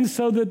minds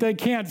so that they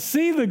can't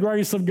see the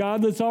grace of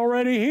God that's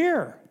already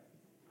here.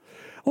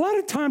 A lot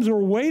of times we're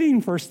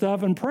waiting for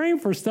stuff and praying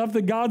for stuff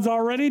that God's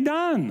already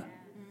done.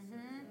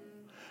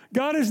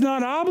 God is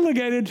not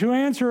obligated to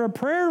answer a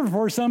prayer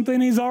for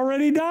something He's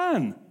already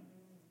done.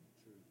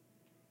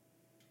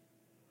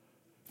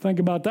 Think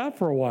about that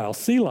for a while.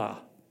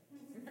 Selah.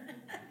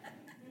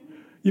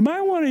 You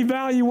might want to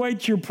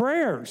evaluate your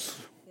prayers.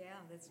 Yeah,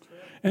 that's true.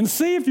 And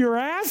see if you're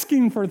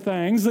asking for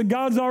things that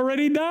God's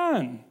already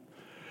done.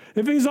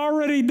 If He's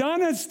already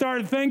done it,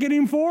 start thanking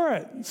Him for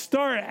it.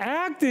 Start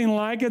acting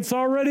like it's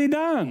already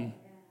done.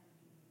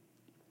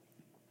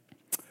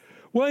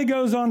 Well, he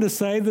goes on to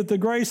say that the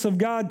grace of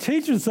God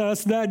teaches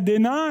us that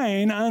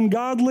denying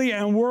ungodly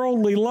and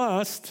worldly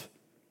lust,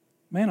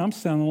 man, I'm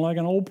sounding like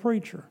an old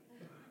preacher.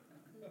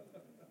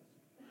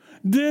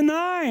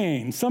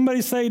 Denying,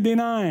 somebody say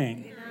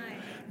denying.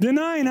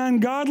 Denying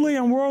ungodly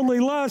and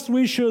worldly lust,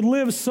 we should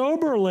live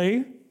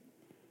soberly,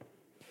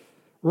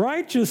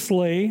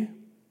 righteously,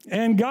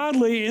 and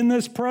godly in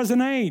this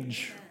present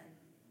age.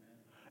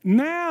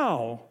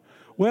 Now,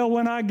 well,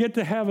 when I get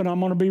to heaven, I'm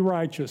going to be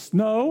righteous.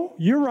 No,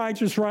 you're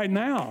righteous right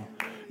now.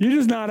 You're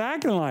just not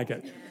acting like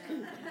it.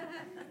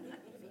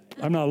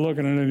 I'm not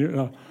looking at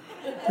you.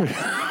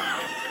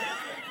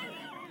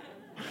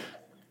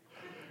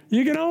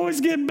 You can always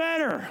get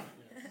better.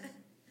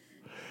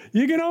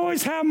 You can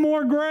always have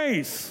more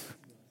grace.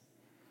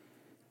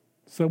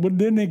 So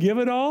didn't He give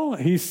it all?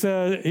 He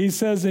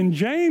says in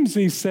James,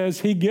 he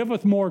says, He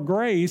giveth more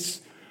grace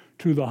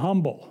to the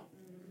humble.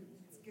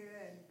 It's good.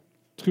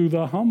 To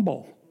the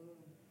humble.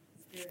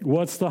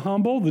 What's the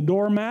humble? The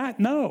doormat?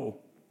 No.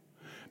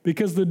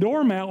 Because the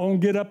doormat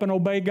won't get up and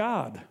obey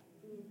God.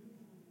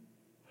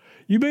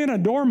 You being a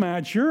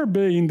doormat, you're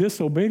being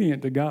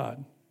disobedient to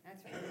God.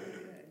 That's really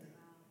good.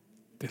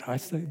 Did I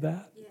say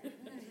that? Yeah.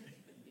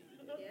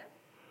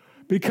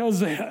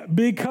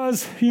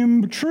 Because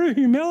true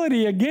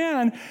humility,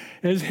 again,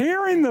 is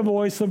hearing the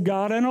voice of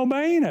God and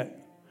obeying it.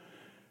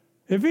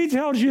 If He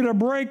tells you to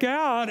break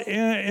out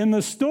in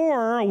the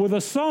store with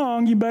a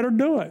song, you better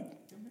do it.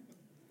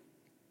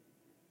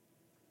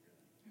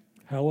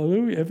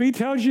 Hallelujah. If He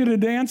tells you to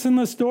dance in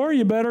the store,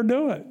 you better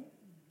do it.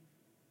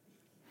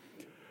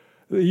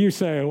 You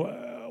say,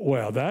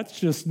 well, that's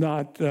just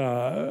not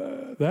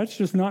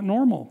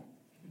normal.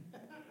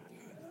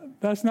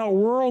 That's not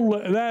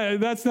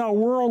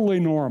worldly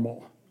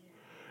normal.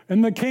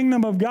 In the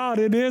kingdom of God,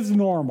 it is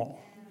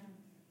normal.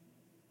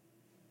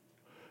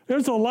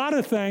 There's a lot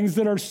of things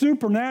that are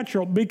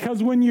supernatural,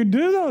 because when you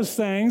do those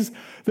things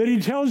that He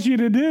tells you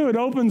to do, it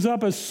opens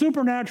up a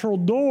supernatural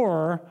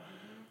door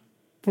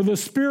for the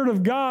Spirit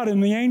of God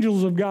and the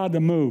angels of God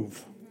to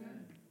move.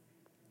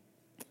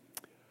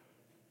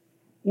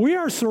 We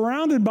are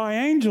surrounded by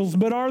angels,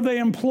 but are they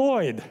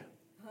employed? That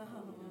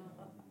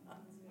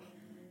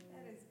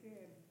is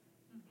good.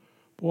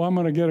 Well, I'm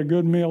going to get a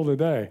good meal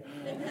today.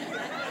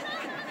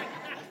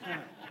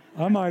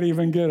 I might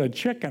even get a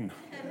chicken.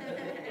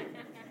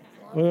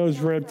 Well, those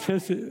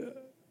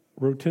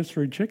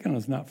rotisserie chicken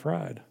is not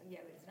fried. Yeah,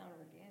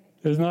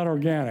 but it's not organic. It's not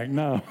organic,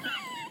 no.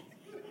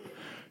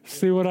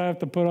 See what I have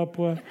to put up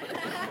with?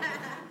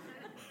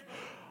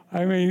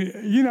 I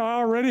mean, I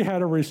already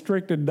had a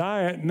restricted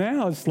diet.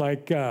 Now it's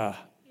like,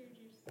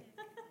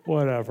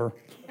 whatever.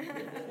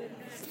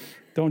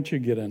 Don't you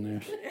get in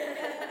there.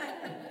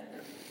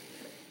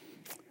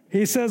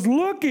 He says,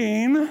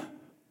 looking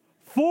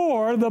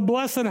for the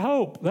blessed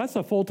hope. That's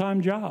a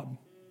full-time job.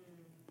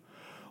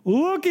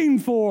 Looking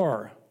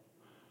for.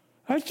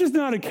 That's just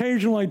not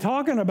occasionally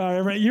talking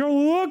about it. You're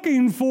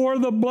looking for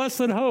the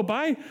blessed hope.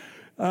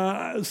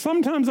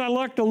 Sometimes I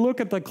like to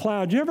look at the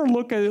clouds. You ever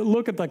look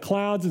at the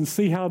clouds and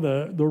see how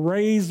the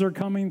rays are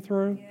coming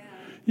through? Yeah.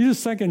 You're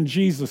just thinking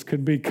Jesus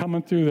could be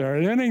coming through there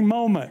at any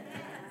moment.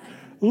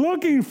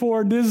 looking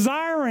for,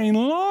 desiring,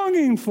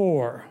 longing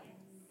for.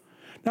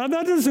 Now,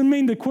 that doesn't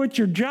mean to quit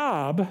your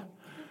job.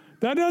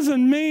 That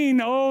doesn't mean,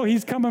 oh,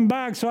 he's coming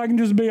back so I can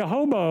just be a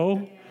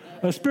hobo,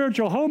 a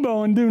spiritual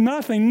hobo and do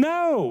nothing.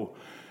 No.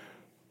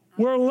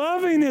 We're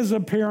loving his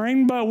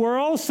appearing, but we're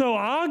also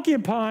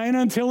occupying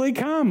until he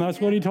comes. That's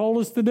what he told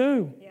us to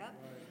do. Yep.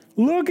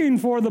 Looking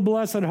for the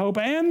blessed hope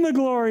and the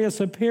glorious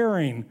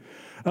appearing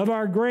of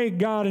our great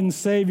God and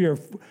Savior,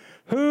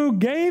 who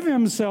gave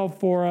himself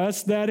for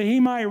us that he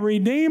might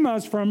redeem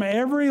us from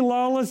every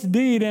lawless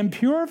deed and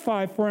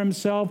purify for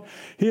himself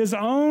his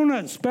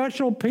own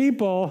special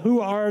people who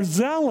are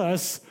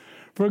zealous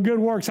for good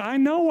works. I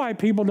know why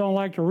people don't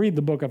like to read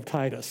the book of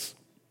Titus.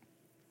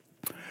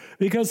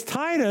 Because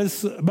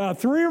Titus, about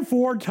 3 or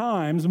 4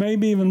 times,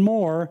 maybe even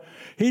more,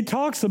 he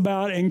talks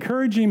about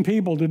encouraging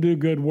people to do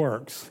good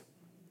works.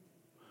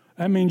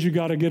 That means you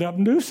got to get up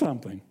and do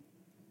something.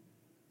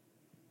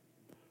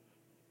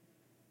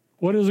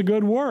 What is a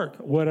good work?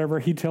 Whatever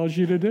he tells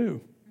you to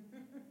do.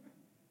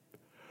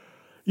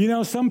 You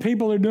know, some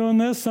people are doing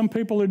this, some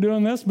people are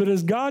doing this, but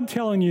is God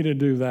telling you to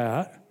do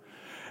that?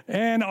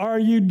 And are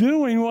you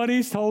doing what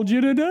he's told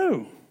you to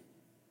do?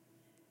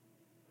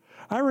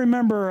 I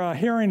remember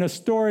hearing a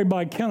story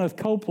by Kenneth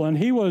Copeland.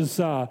 He was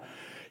a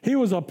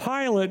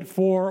pilot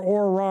for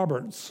Oral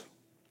Roberts.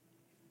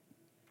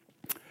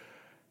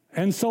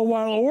 And so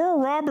while Oral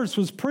Roberts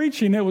was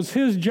preaching, it was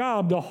his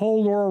job to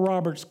hold Oral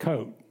Roberts'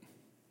 coat.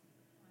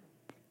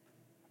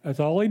 That's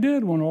all he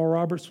did when Oral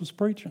Roberts was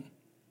preaching.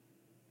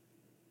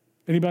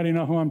 Anybody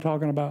know who I'm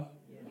talking about?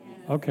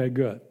 Yeah. Okay,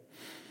 good.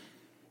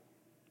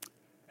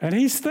 And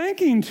he's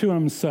thinking to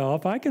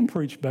himself, I can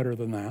preach better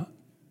than that.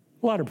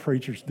 A lot of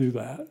preachers do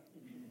that.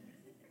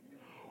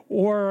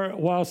 Or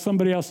while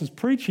somebody else is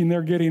preaching,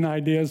 they're getting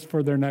ideas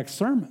for their next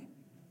sermon.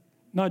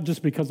 Not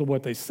just because of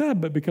what they said,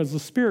 but because the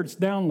Spirit's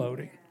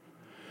downloading.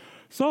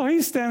 So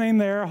he's standing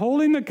there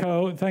holding the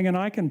coat, thinking,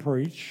 I can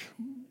preach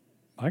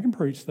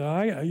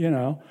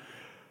that,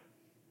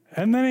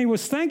 And then he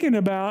was thinking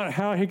about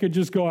how he could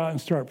just go out and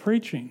start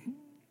preaching.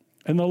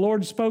 And the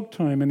Lord spoke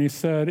to him and he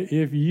said,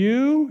 if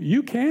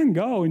you can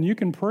go and you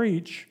can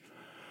preach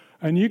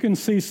and you can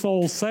see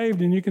souls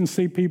saved and you can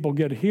see people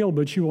get healed,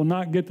 but you will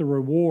not get the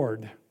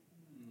reward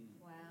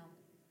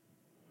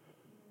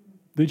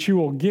that you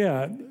will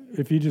get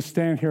if you just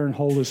stand here and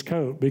hold his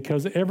coat,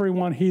 because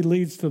everyone he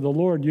leads to the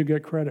Lord, you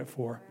get credit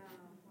for.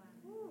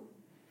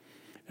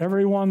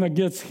 Everyone that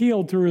gets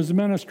healed through his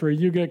ministry,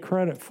 you get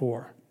credit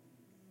for.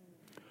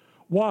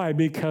 Why?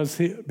 Because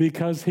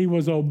he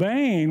was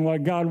obeying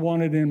what God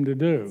wanted him to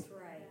do. That's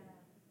right.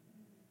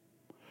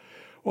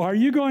 Well, are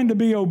you going to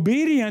be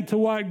obedient to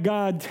what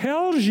God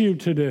tells you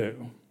to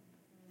do?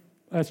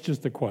 That's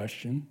just a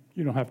question.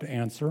 You don't have to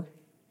answer.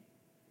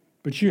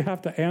 But you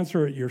have to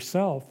answer it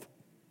yourself.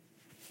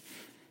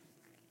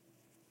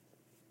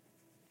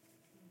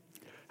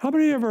 How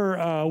many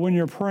ever, when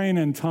you're praying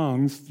in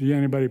tongues, do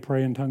anybody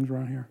pray in tongues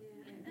around here?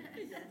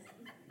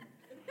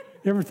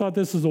 You ever thought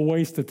this is a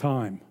waste of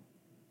time?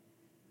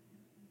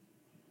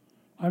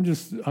 I'm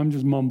just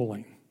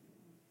mumbling.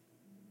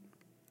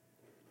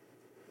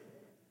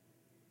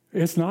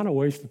 It's not a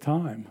waste of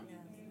time.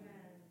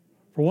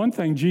 For one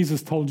thing,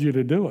 Jesus told you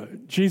to do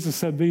it. Jesus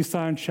said, these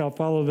signs shall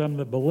follow them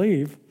that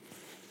believe.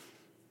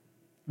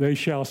 They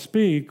shall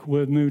speak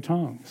with new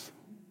tongues.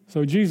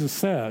 So Jesus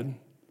said,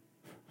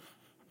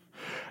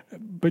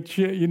 but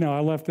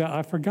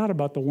I forgot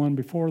about the one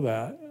before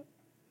that.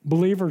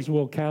 Believers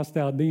will cast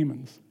out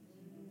demons.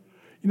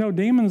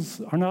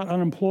 Demons are not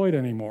unemployed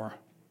anymore.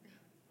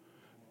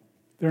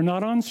 They're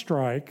not on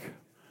strike.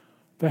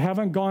 They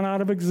haven't gone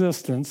out of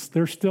existence.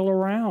 They're still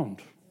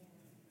around.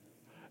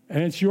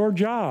 And it's your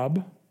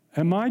job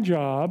and my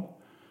job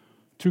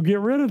to get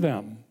rid of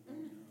them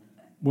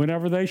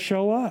whenever they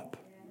show up.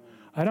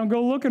 I don't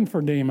go looking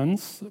for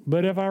demons,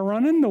 but if I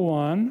run into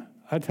one,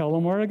 I tell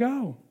them where to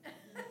go.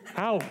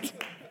 Out.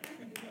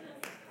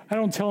 I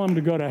don't tell them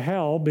to go to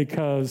hell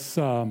because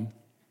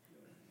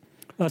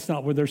that's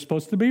not where they're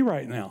supposed to be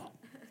right now.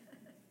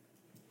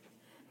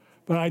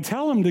 But I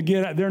tell them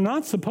they're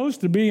not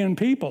supposed to be in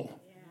people.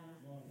 Yeah.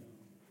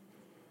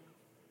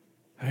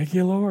 Thank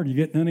you, Lord. You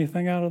getting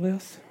anything out of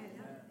this?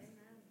 Yeah.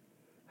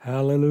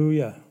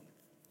 Hallelujah.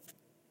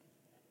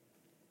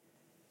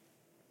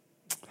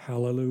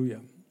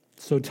 Hallelujah.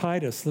 So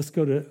Titus, let's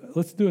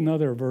do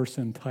another verse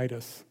in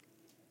Titus.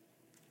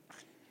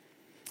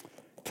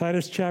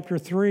 Titus chapter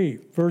 3,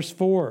 verse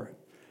 4.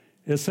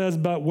 It says,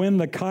 but when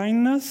the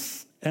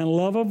kindness and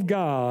love of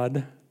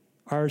God,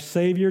 our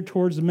Savior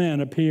towards men,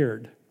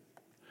 appeared.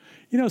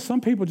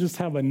 Some people just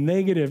have a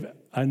negative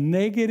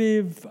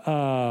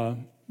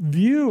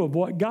view of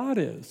what God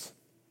is.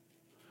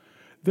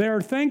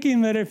 They're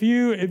thinking that if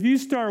you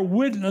start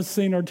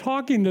witnessing or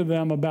talking to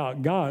them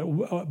about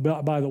God,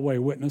 by the way,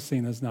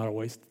 witnessing is not a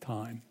waste of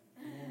time.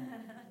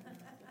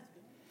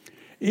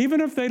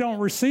 Even if they don't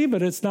receive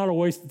it, it's not a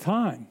waste of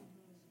time.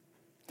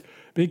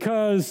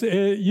 Because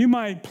you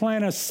might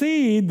plant a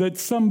seed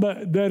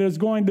that is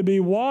going to be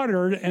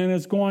watered and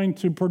is going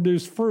to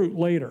produce fruit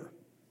later.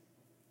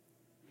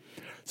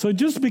 So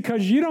just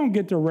because you don't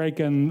get to rake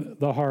in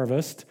the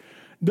harvest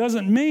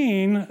doesn't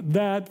mean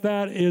that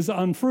that is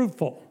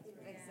unfruitful.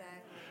 Exactly.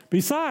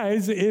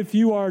 Besides, if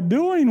you are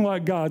doing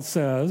what God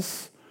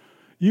says,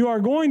 you are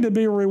going to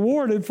be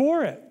rewarded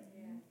for it.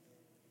 Yeah.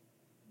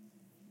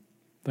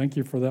 Thank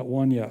you for that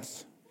one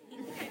yes.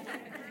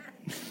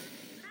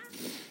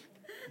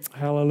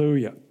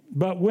 Hallelujah.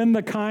 But when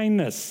the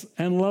kindness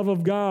and love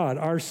of God,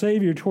 our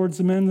Savior, towards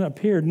the men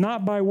appeared,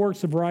 not by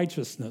works of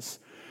righteousness,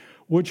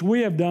 which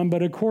we have done,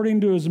 but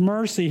according to his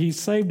mercy, he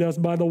saved us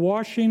by the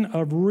washing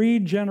of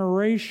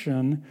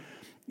regeneration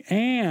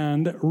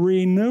and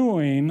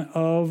renewing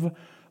of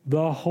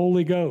the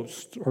Holy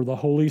Ghost or the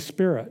Holy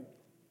Spirit.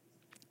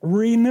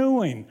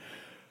 Renewing.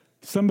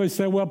 Somebody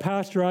said, well,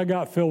 Pastor, I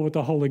got filled with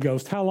the Holy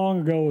Ghost. How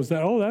long ago was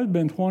that? Oh, that's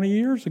been 20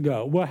 years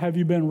ago. Well, have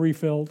you been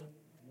refilled?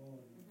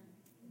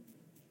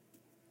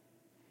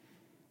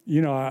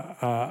 You know,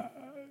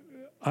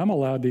 I'm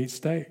allowed to eat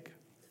steak.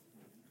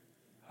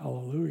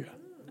 Hallelujah.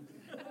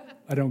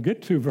 I don't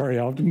get to very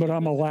often, but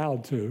I'm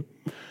allowed to.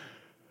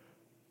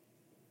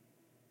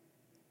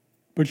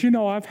 But you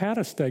know, I've had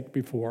a steak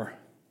before.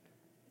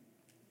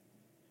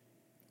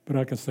 But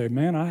I can say,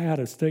 man, I had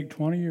a steak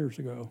 20 years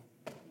ago.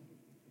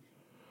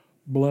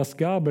 Bless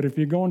God, but if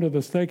you're going to the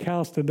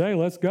steakhouse today,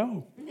 let's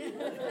go.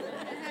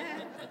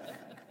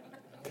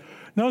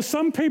 No,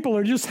 some people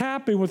are just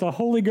happy with a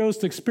Holy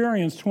Ghost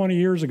experience 20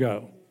 years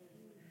ago.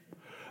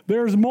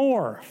 There's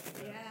more.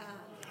 Yeah.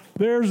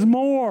 There's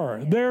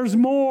more. There's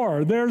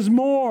more. There's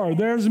more.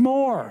 There's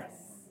more.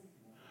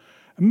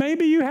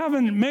 Maybe you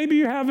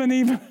haven't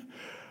even.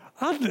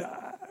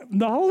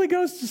 The Holy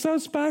Ghost is so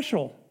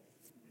special.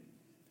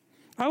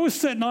 I was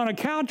sitting on a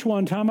couch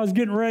one time. I was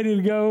getting ready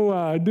to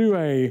go do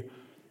a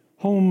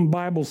home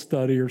Bible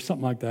study or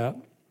something like that.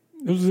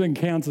 This was in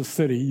Kansas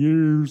City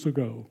years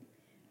ago.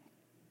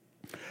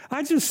 I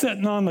was just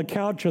sitting on the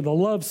couch of the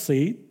love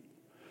seat.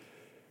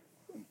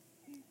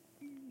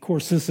 Of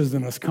course, this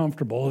isn't as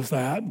comfortable as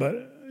that, but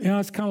you know,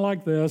 it's kind of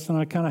like this, and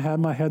I kind of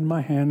had my head in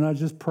my hand, and I was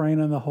just praying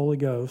in the Holy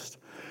Ghost.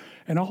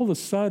 And all of a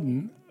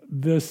sudden,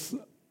 this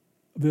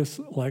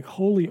like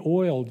holy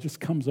oil just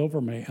comes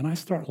over me, and I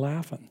start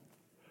laughing.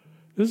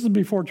 This is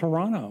before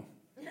Toronto.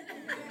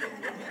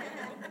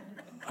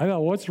 I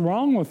thought, what's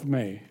wrong with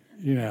me?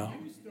 You know.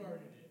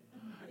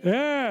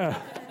 Yeah.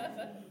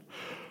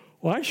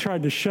 Well, I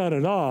tried to shut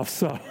it off,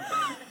 so.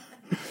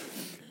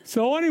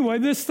 So anyway,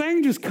 this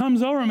thing just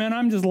comes over me, and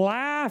I'm just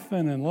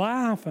laughing and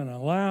laughing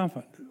and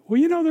laughing. Well,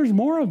 you know, there's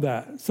more of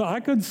that. So I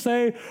could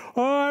say,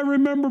 oh, I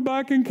remember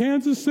back in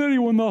Kansas City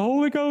when the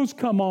Holy Ghost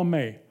come on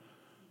me.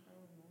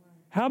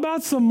 How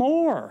about some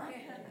more?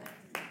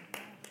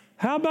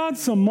 How about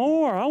some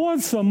more? I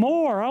want some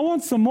more. I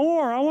want some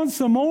more. I want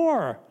some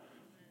more.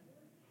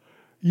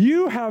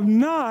 You have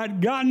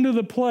not gotten to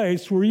the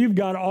place where you've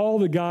got all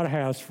that God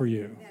has for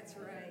you. That's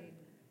right.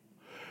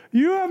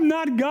 You have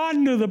not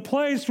gotten to the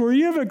place where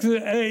you've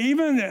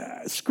even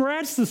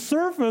scratched the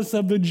surface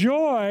of the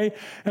joy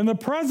and the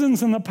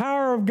presence and the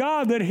power of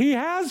God that He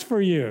has for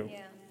you.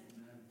 Yeah.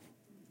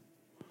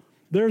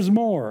 There's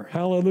more.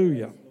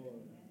 Hallelujah.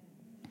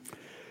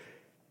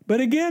 But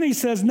again, he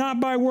says,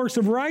 not by works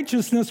of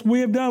righteousness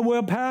we have done.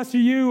 Well, Pastor,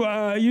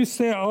 you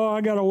say, oh,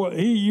 I got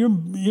to.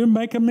 You're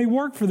making me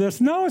work for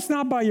this. No, it's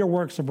not by your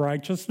works of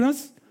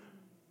righteousness,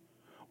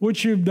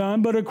 which you've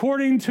done, but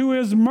according to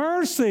His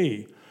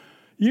mercy.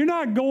 You're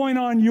not going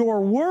on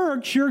your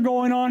works. You're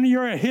going on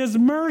His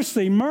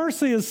mercy.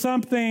 Mercy is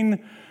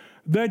something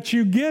that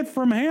you get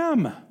from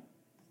Him.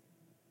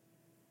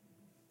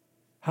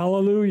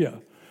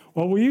 Hallelujah.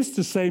 Well, we used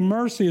to say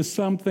mercy is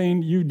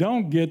something you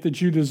don't get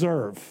that you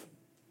deserve.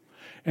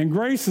 And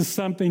grace is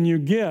something you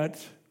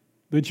get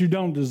that you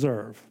don't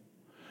deserve.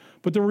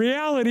 But the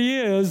reality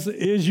is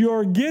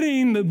you're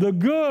getting the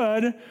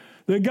good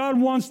that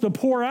God wants to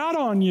pour out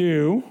on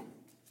you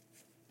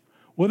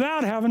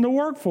without having to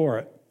work for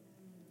it.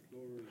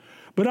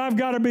 But I've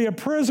got to be a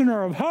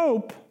prisoner of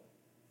hope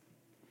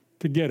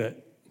to get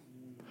it.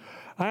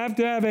 I have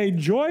to have a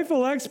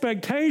joyful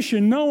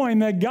expectation knowing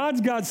that God's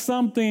got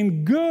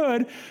something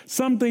good,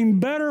 something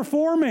better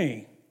for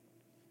me.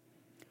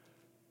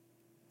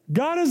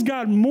 God has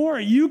got more.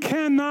 You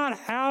cannot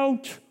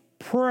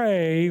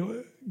out-pray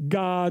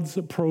God's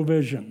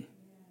provision.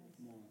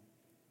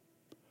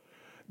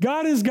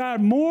 God has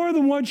got more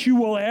than what you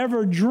will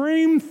ever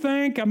dream,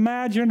 think,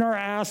 imagine, or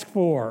ask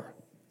for.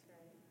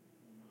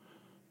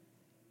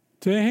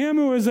 To Him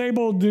who is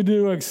able to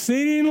do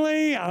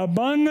exceedingly,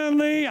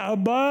 abundantly,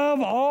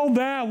 above all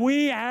that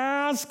we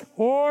ask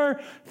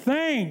or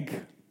think,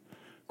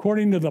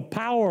 according to the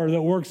power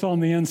that works on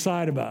the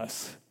inside of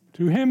us.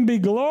 To Him be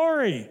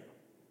glory.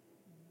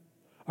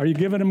 Are you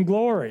giving Him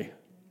glory?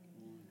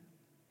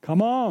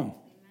 Come on.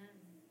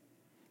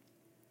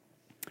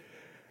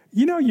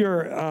 You know,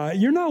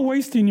 you're not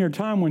wasting your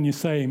time when you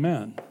say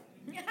amen.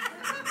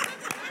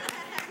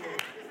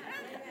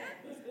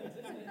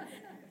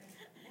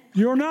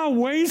 You're not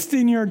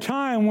wasting your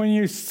time when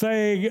you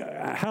say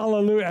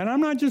hallelujah. And I'm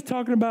not just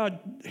talking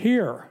about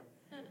here.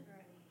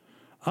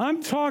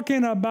 I'm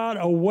talking about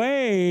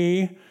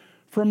away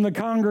from the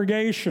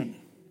congregation.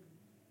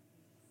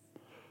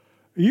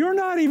 You're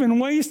not even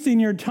wasting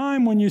your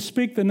time when you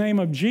speak the name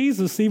of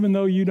Jesus, even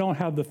though you don't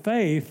have the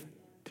faith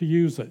to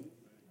use it.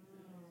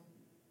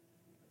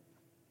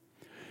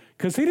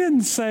 Because he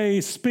didn't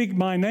say, speak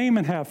my name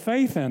and have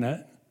faith in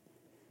it,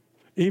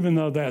 even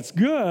though that's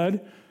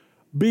good.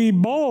 Be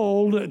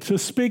bold to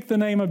speak the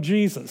name of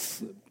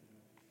Jesus.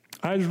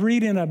 I was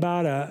reading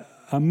about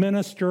a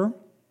minister.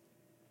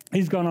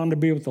 He's gone on to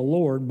be with the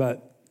Lord,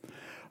 but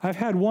I've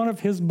had one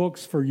of his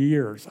books for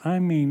years. I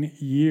mean,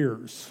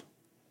 years.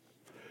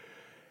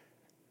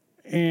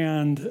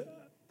 And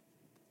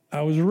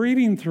I was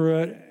reading through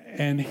it,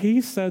 and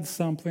he said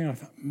something. I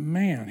thought,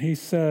 man, he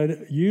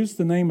said, use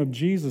the name of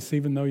Jesus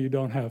even though you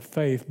don't have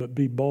faith, but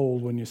be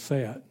bold when you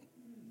say it.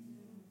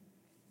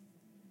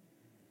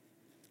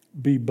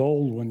 Be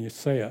bold when you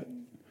say it.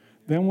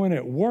 Then when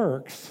it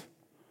works,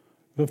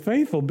 the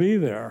faith will be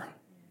there.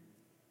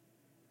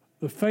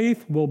 The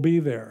faith will be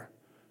there.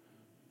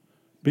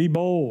 Be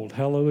bold.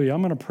 Hallelujah.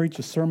 I'm going to preach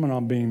a sermon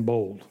on being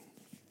bold.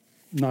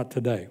 Not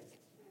today.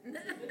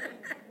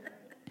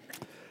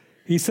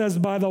 He says,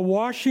 by the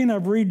washing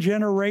of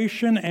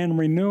regeneration and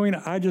renewing,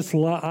 I just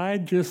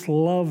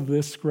love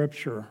this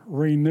scripture,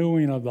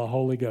 renewing of the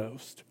Holy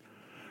Ghost,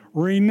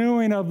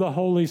 renewing of the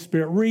Holy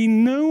Spirit,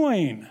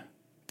 renewing.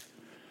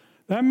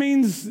 That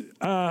means, in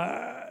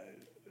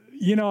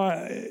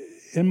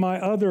my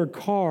other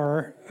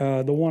car,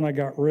 the one I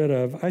got rid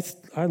of,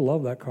 I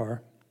love that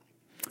car.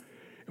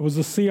 It was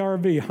a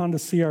CRV, Honda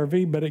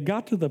CRV, but it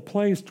got to the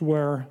place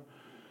where,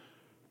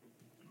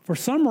 for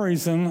some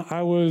reason,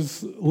 I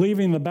was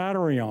leaving the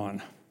battery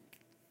on.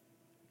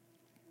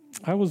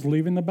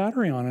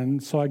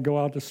 And so I'd go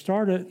out to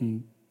start it,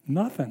 and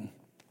nothing.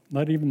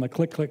 Not even the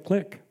click, click,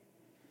 click.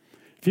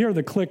 If you hear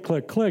the click,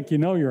 click, click, you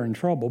know you're in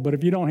trouble. But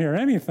if you don't hear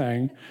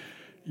anything,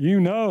 you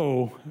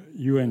know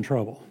you're in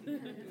trouble.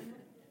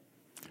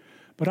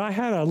 But I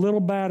had a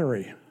little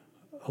battery,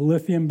 a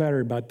lithium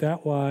battery, about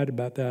that wide,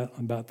 about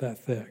that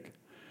thick.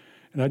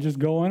 And I'd just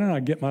go in and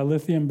I'd get my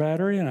lithium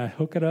battery and I'd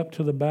hook it up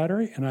to the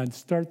battery and I'd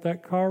start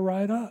that car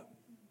right up.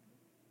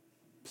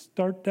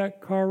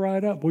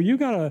 Well, you've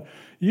got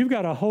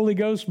a Holy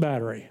Ghost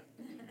battery.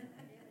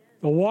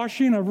 The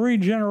washing of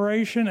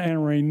regeneration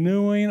and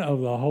renewing of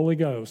the Holy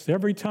Ghost.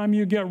 Every time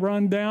you get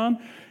run down,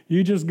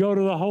 you just go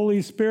to the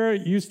Holy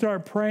Spirit, you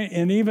start praying,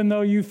 and even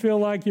though you feel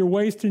like you're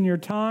wasting your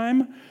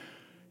time,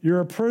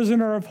 you're a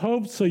prisoner of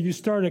hope, so you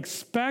start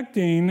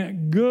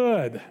expecting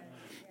good.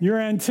 You're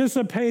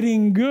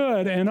anticipating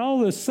good, and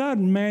all of a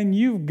sudden, man,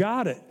 you've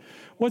got it.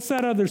 What's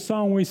that other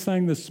song we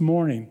sang this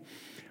morning?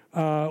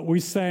 We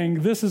sang,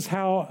 This is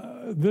how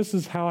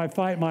I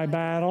fight my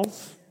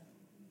battles.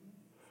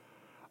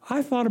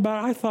 I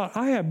thought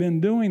I have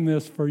been doing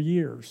this for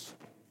years.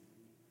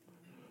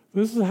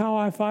 This is how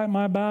I fight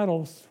my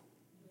battles.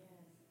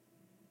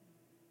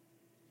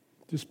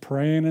 Just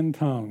praying in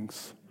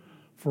tongues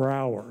for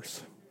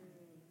hours.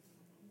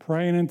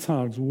 Praying in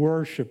tongues,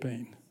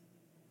 worshiping.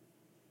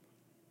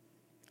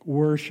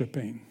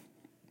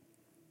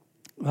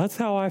 That's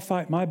how I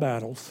fight my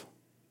battles.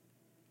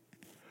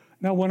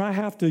 Now, when I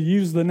have to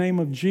use the name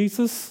of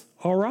Jesus,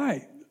 all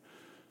right.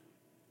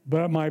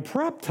 But my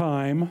prep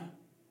time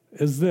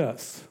is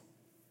this.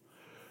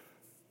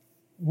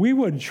 We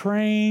would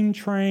train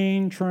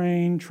in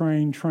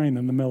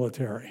the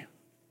military.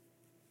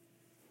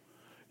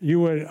 You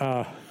would,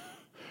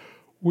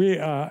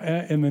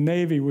 in the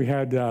Navy, we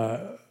had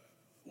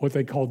what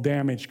they call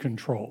damage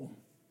control.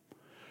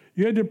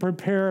 You had to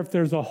prepare if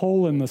there's a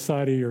hole in the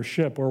side of your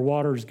ship or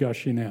water's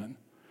gushing in.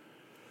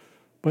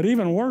 But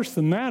even worse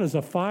than that is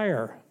a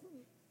fire.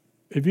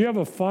 If you have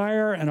a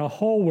fire and a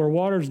hole where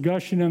water's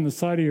gushing in the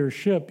side of your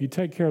ship, you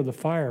take care of the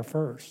fire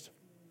first.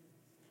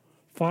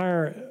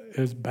 Fire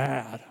is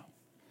bad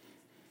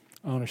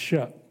on a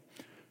ship.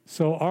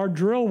 So our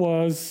drill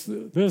was,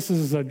 this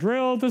is a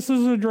drill,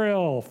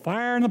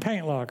 fire in the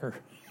paint locker.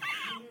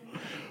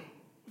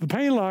 The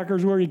paint locker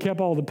is where you kept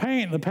all the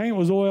paint, and the paint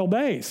was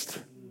oil-based.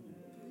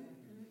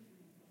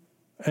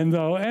 And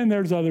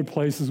there's other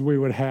places we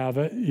would have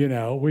it,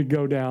 we'd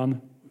go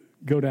down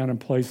in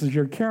places.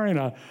 You're carrying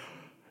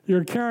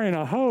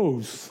a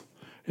hose,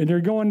 and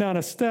you're going down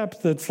a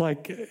step that's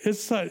like,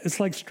 it's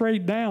like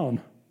straight down.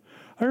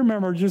 I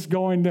remember just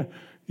running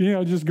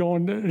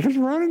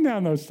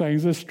down those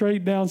things, the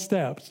straight down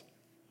steps.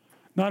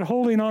 Not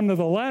holding onto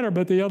the ladder,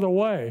 but the other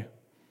way.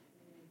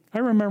 I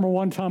remember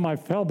one time I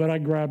fell, but I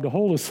grabbed a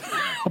hold of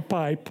a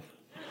pipe.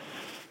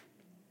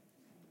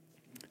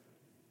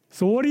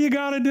 So what do you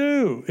got to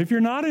do? If you're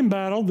not in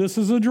battle, this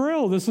is a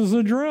drill.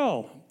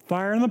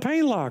 Fire in the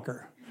paint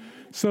locker.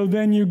 So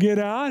then you get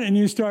out and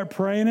you start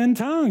praying in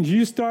tongues.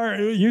 You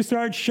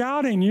start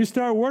shouting. You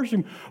start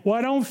worshiping. Well,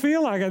 I don't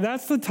feel like it.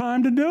 That's the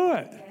time to do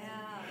it. Yeah,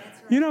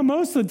 that's right.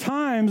 Most of the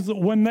times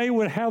when they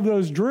would have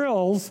those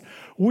drills,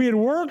 we had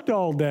worked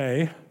all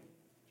day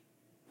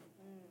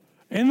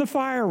in the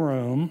fire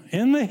room,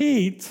 in the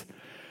heat,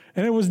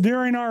 and it was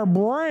during our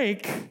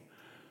break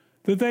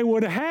that they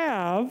would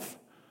have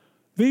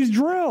these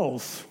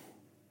drills.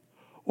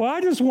 Well, I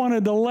just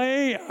wanted to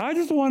lay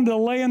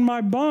in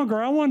my bunk,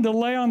 or I wanted to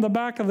lay on the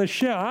back of the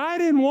ship. I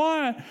didn't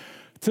want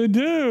to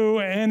do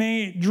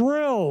any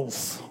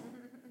drills.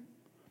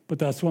 But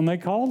that's when they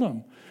called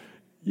them.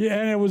 Yeah,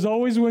 and it was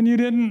always when you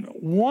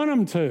didn't want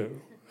them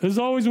to. It was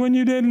always when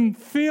you didn't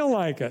feel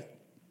like it.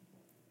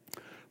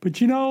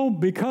 But you know,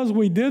 because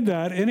we did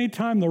that,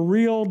 anytime the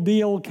real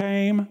deal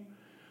came,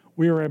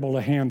 we were able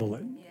to handle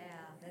it. Yeah,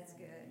 that's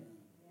good.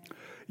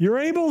 You're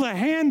able to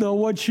handle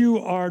what you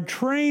are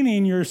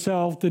training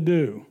yourself to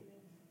do.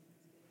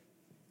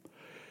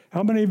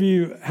 How many of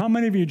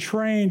you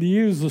trained to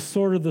use the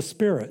sword of the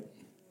Spirit?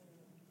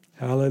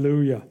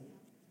 Hallelujah.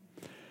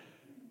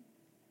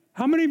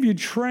 How many of you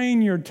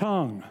train your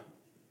tongue?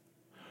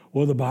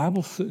 Well, the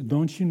Bible says,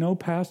 don't you know,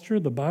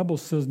 Pastor? The Bible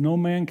says no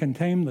man can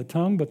tame the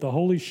tongue, but the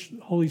Holy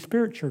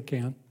Spirit sure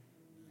can.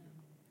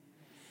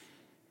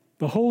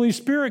 The Holy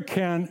Spirit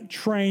can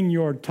train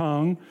your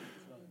tongue.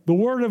 The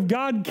Word of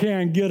God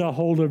can get a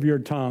hold of your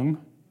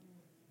tongue.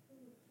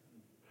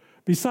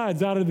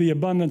 Besides, out of the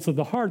abundance of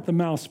the heart, the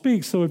mouth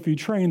speaks. So if you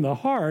train the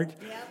heart,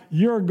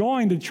 you're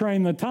going to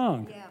train the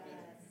tongue. Yeah.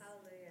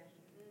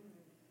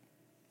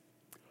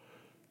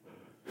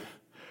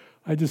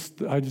 I just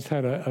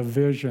had a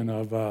vision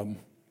of,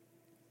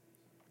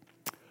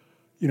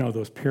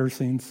 those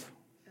piercings.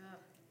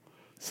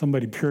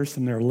 Somebody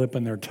piercing their lip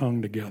and their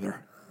tongue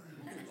together.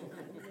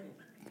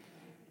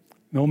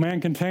 No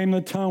man can tame the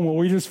tongue. Well,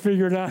 we just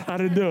figured out how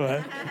to do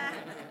it.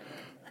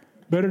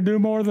 Better do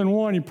more than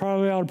one. You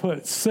probably ought to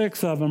put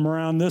 6 of them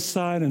around this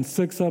side and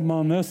 6 of them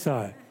on this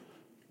side.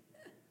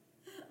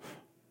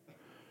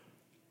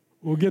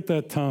 We'll get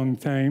that tongue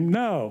tamed.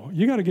 No,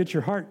 you got to get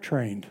your heart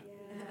trained.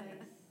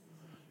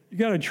 You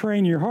got to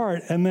train your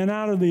heart, and then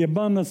out of the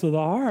abundance of the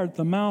heart,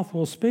 the mouth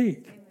will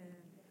speak. Amen.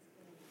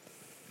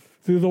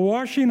 Through the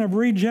washing of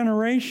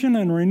regeneration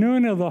and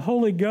renewing of the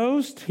Holy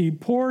Ghost, He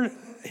poured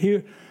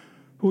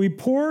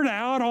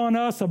out on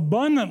us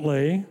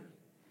abundantly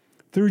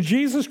through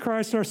Jesus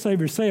Christ our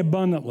Savior. Say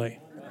abundantly.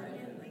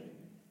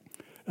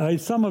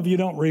 Some of you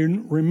don't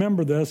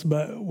remember this,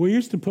 but we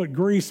used to put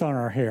grease on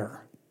our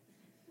hair.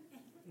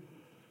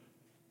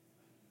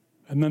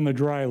 And then the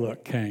dry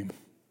look came.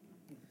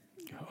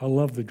 I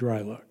love the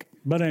dry look.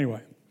 But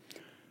anyway,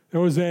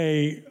 there was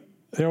a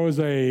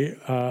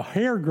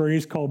hair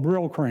grease called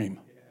Brill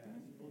Cream.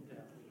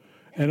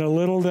 And a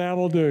little dab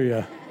will do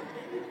you.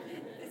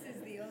 This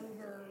is the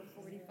over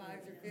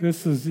 45s or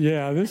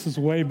 50s. This is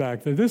way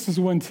back there. This is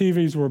when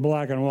TVs were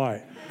black and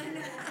white.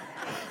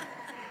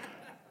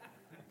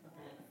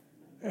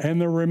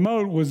 And the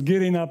remote was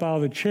getting up out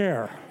of the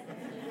chair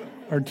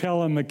or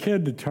telling the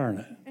kid to turn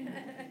it.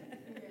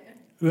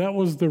 That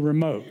was the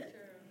remote.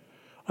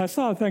 I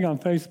saw a thing on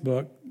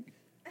Facebook.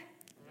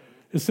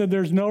 It said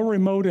there is no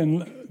remote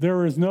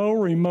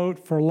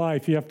for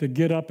life. You have to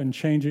get up and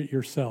change it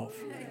yourself.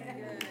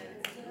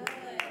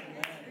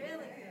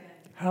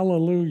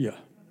 Hallelujah.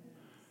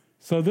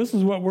 So this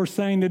is what we're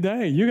saying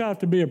today. You got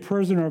to be a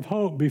prisoner of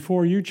hope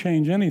before you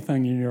change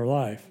anything in your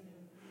life.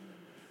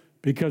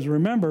 Because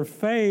remember,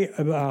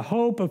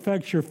 hope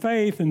affects your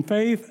faith, and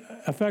faith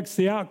affects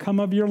the outcome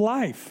of your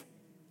life.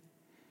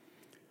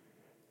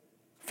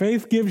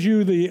 Hope gives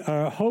you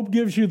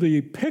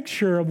the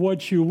picture of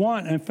what you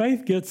want, and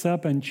faith gets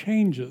up and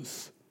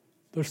changes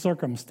the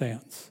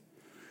circumstance.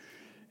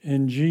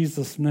 In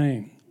Jesus'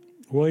 name.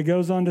 Well, he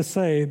goes on to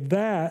say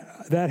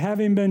that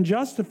having been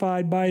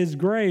justified by his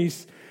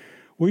grace,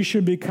 we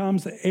should become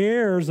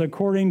heirs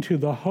according to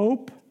the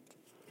hope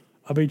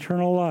of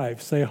eternal life.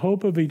 Say,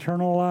 hope of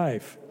eternal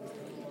life.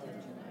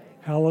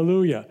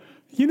 Hallelujah.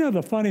 You know,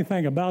 the funny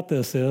thing about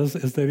this is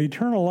that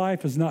eternal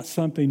life is not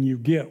something you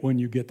get when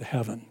you get to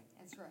heaven.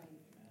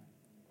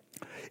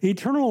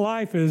 Eternal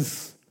life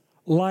is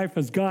life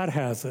as God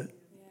has it.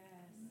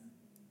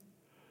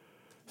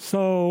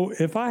 So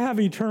if I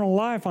have eternal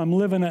life, I'm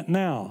living it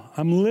now.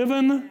 I'm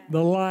living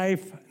the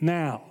life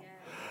now.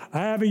 I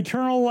have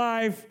eternal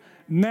life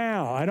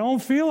now. I don't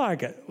feel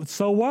like it.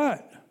 So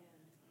what?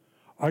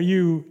 Are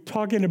you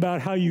talking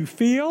about how you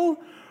feel,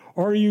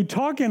 or are you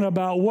talking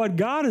about what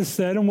God has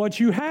said and what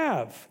you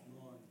have?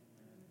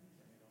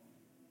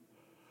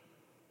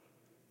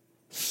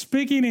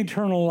 Speaking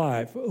eternal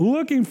life,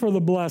 looking for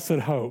the blessed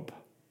hope,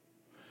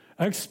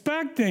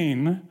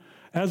 expecting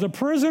as a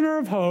prisoner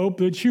of hope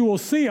that you will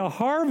see a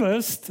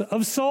harvest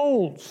of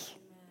souls.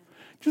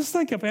 Just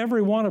think if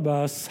every one of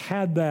us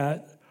had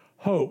that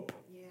hope.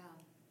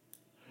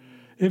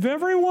 If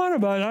every one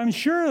of us, I'm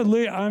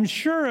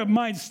sure it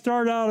might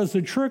start out as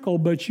a trickle,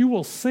 but you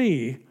will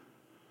see.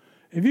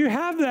 If you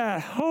have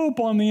that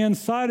hope on the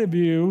inside of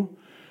you,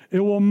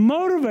 it will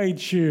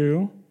motivate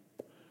you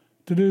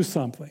to do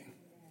something.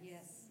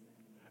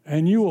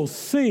 And you will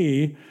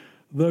see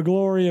the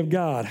glory of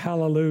God.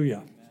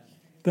 Hallelujah.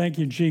 Thank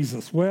you,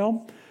 Jesus.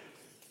 Well,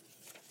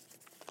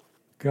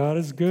 God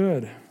is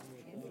good.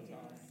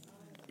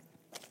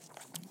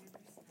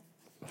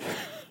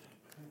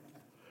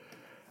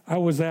 I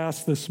was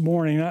asked this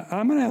morning,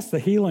 I'm going to ask the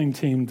healing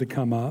team to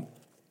come up.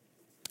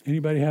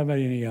 Anybody have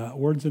any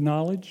words of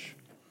knowledge?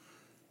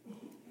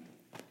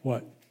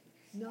 What?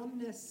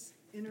 Numbness,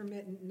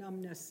 intermittent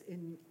numbness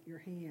in your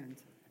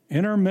hand.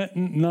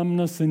 Intermittent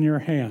numbness in your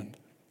hand.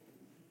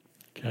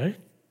 Okay.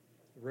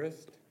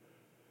 Wrist,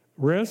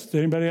 Wrist.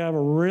 Anybody have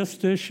a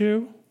wrist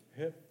issue?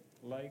 hip,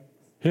 leg,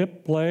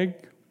 Hip,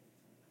 leg.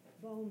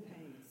 Bone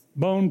pains.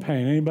 Bone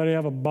pain. Anybody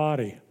have a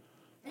body?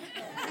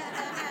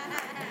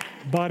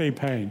 Body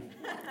pain.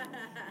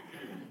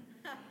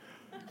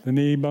 The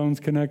knee bones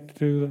connected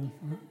to the...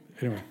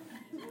 Anyway.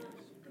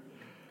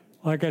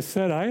 Like I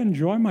said, I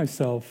enjoy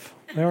myself.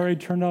 I already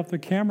turned off the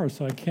camera,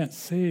 so I can't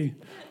see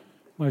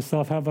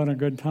myself having a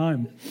good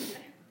time.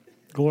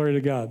 Glory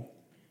to God.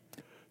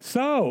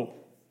 So,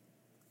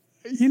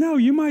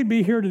 you might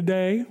be here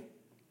today,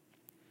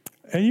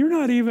 and you're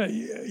not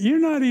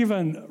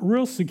even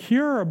real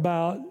secure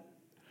about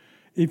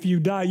if you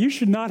die. You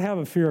should not have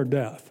a fear of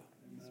death,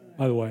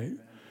 by the way.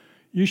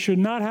 You should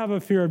not have a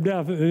fear of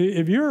death.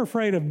 If you're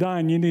afraid of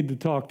dying, you need to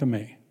talk to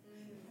me.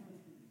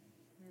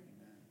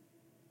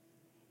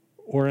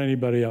 Or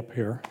anybody up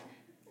here.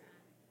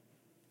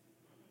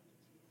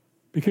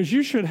 Because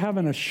you should have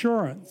an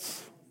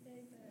assurance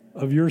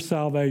of your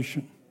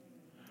salvation.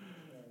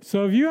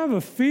 So if you have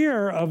a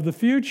fear of the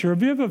future,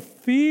 if you have a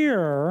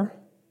fear,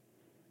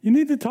 you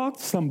need to talk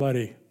to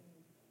somebody.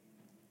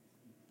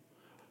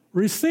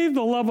 Receive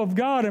the love of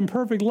God, and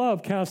perfect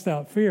love casts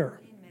out fear.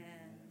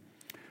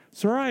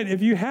 So, right,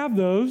 if you have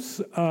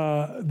those,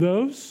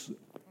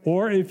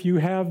 or if you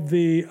have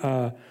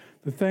the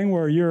thing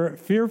where you're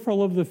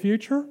fearful of the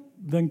future,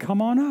 then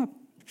come on up.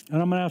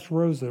 And I'm going to ask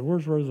Rosa.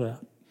 Where's Rosa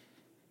at?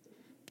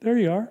 There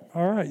you are.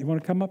 All right, you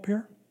want to come up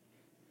here?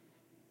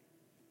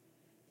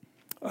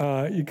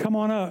 You come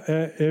on up.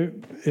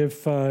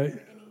 If you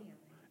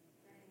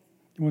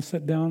want to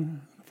sit down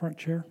in the front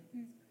chair?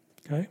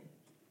 Okay.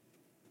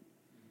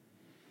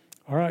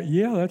 All right,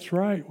 yeah, that's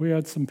right. We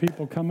had some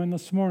people come in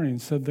this morning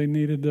and said they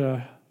needed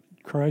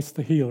Christ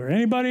the healer.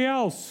 Anybody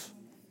else?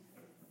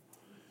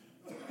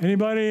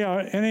 Anybody?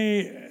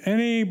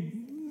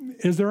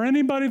 Is there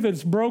anybody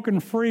that's broken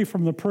free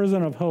from the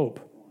prison of hope?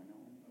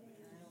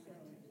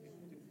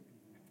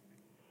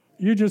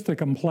 You're just a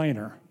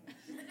complainer.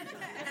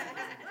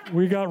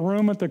 We got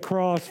room at the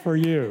cross for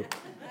you.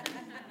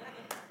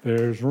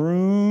 There's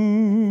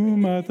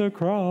room at the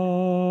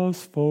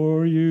cross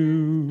for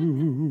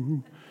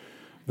you.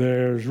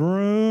 There's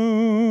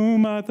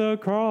room at the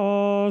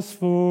cross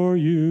for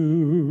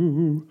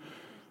you.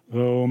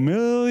 Though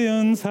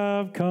millions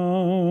have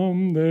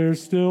come,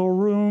 there's still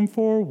room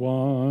for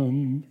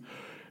one.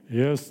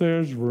 Yes,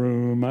 there's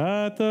room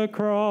at the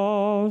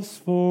cross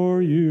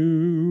for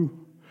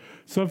you.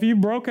 So if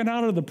you've broken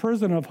out of the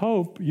prison of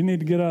hope, you need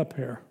to get up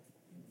here.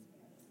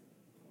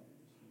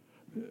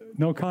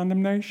 No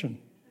condemnation.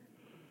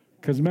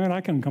 Because, man,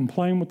 I can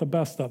complain with the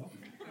best of them.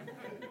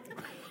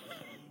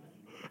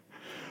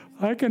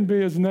 I can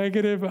be as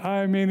negative.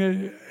 I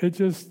mean, it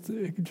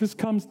just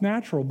comes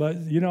natural. But,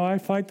 I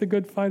fight the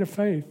good fight of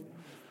faith.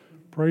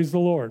 Praise the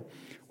Lord.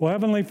 Well,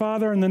 Heavenly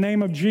Father, in the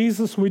name of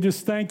Jesus, we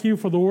just thank you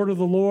for the word of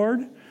the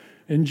Lord.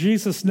 In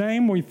Jesus'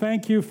 name, we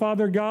thank you,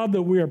 Father God,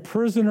 that we are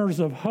prisoners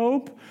of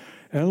hope.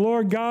 And,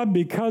 Lord God,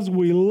 because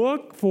we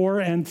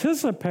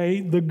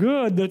anticipate the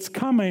good that's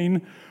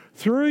coming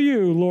through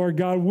you, Lord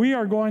God, we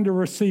are going to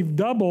receive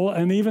double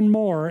and even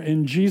more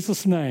in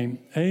Jesus' name.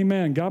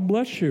 Amen. God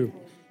bless you.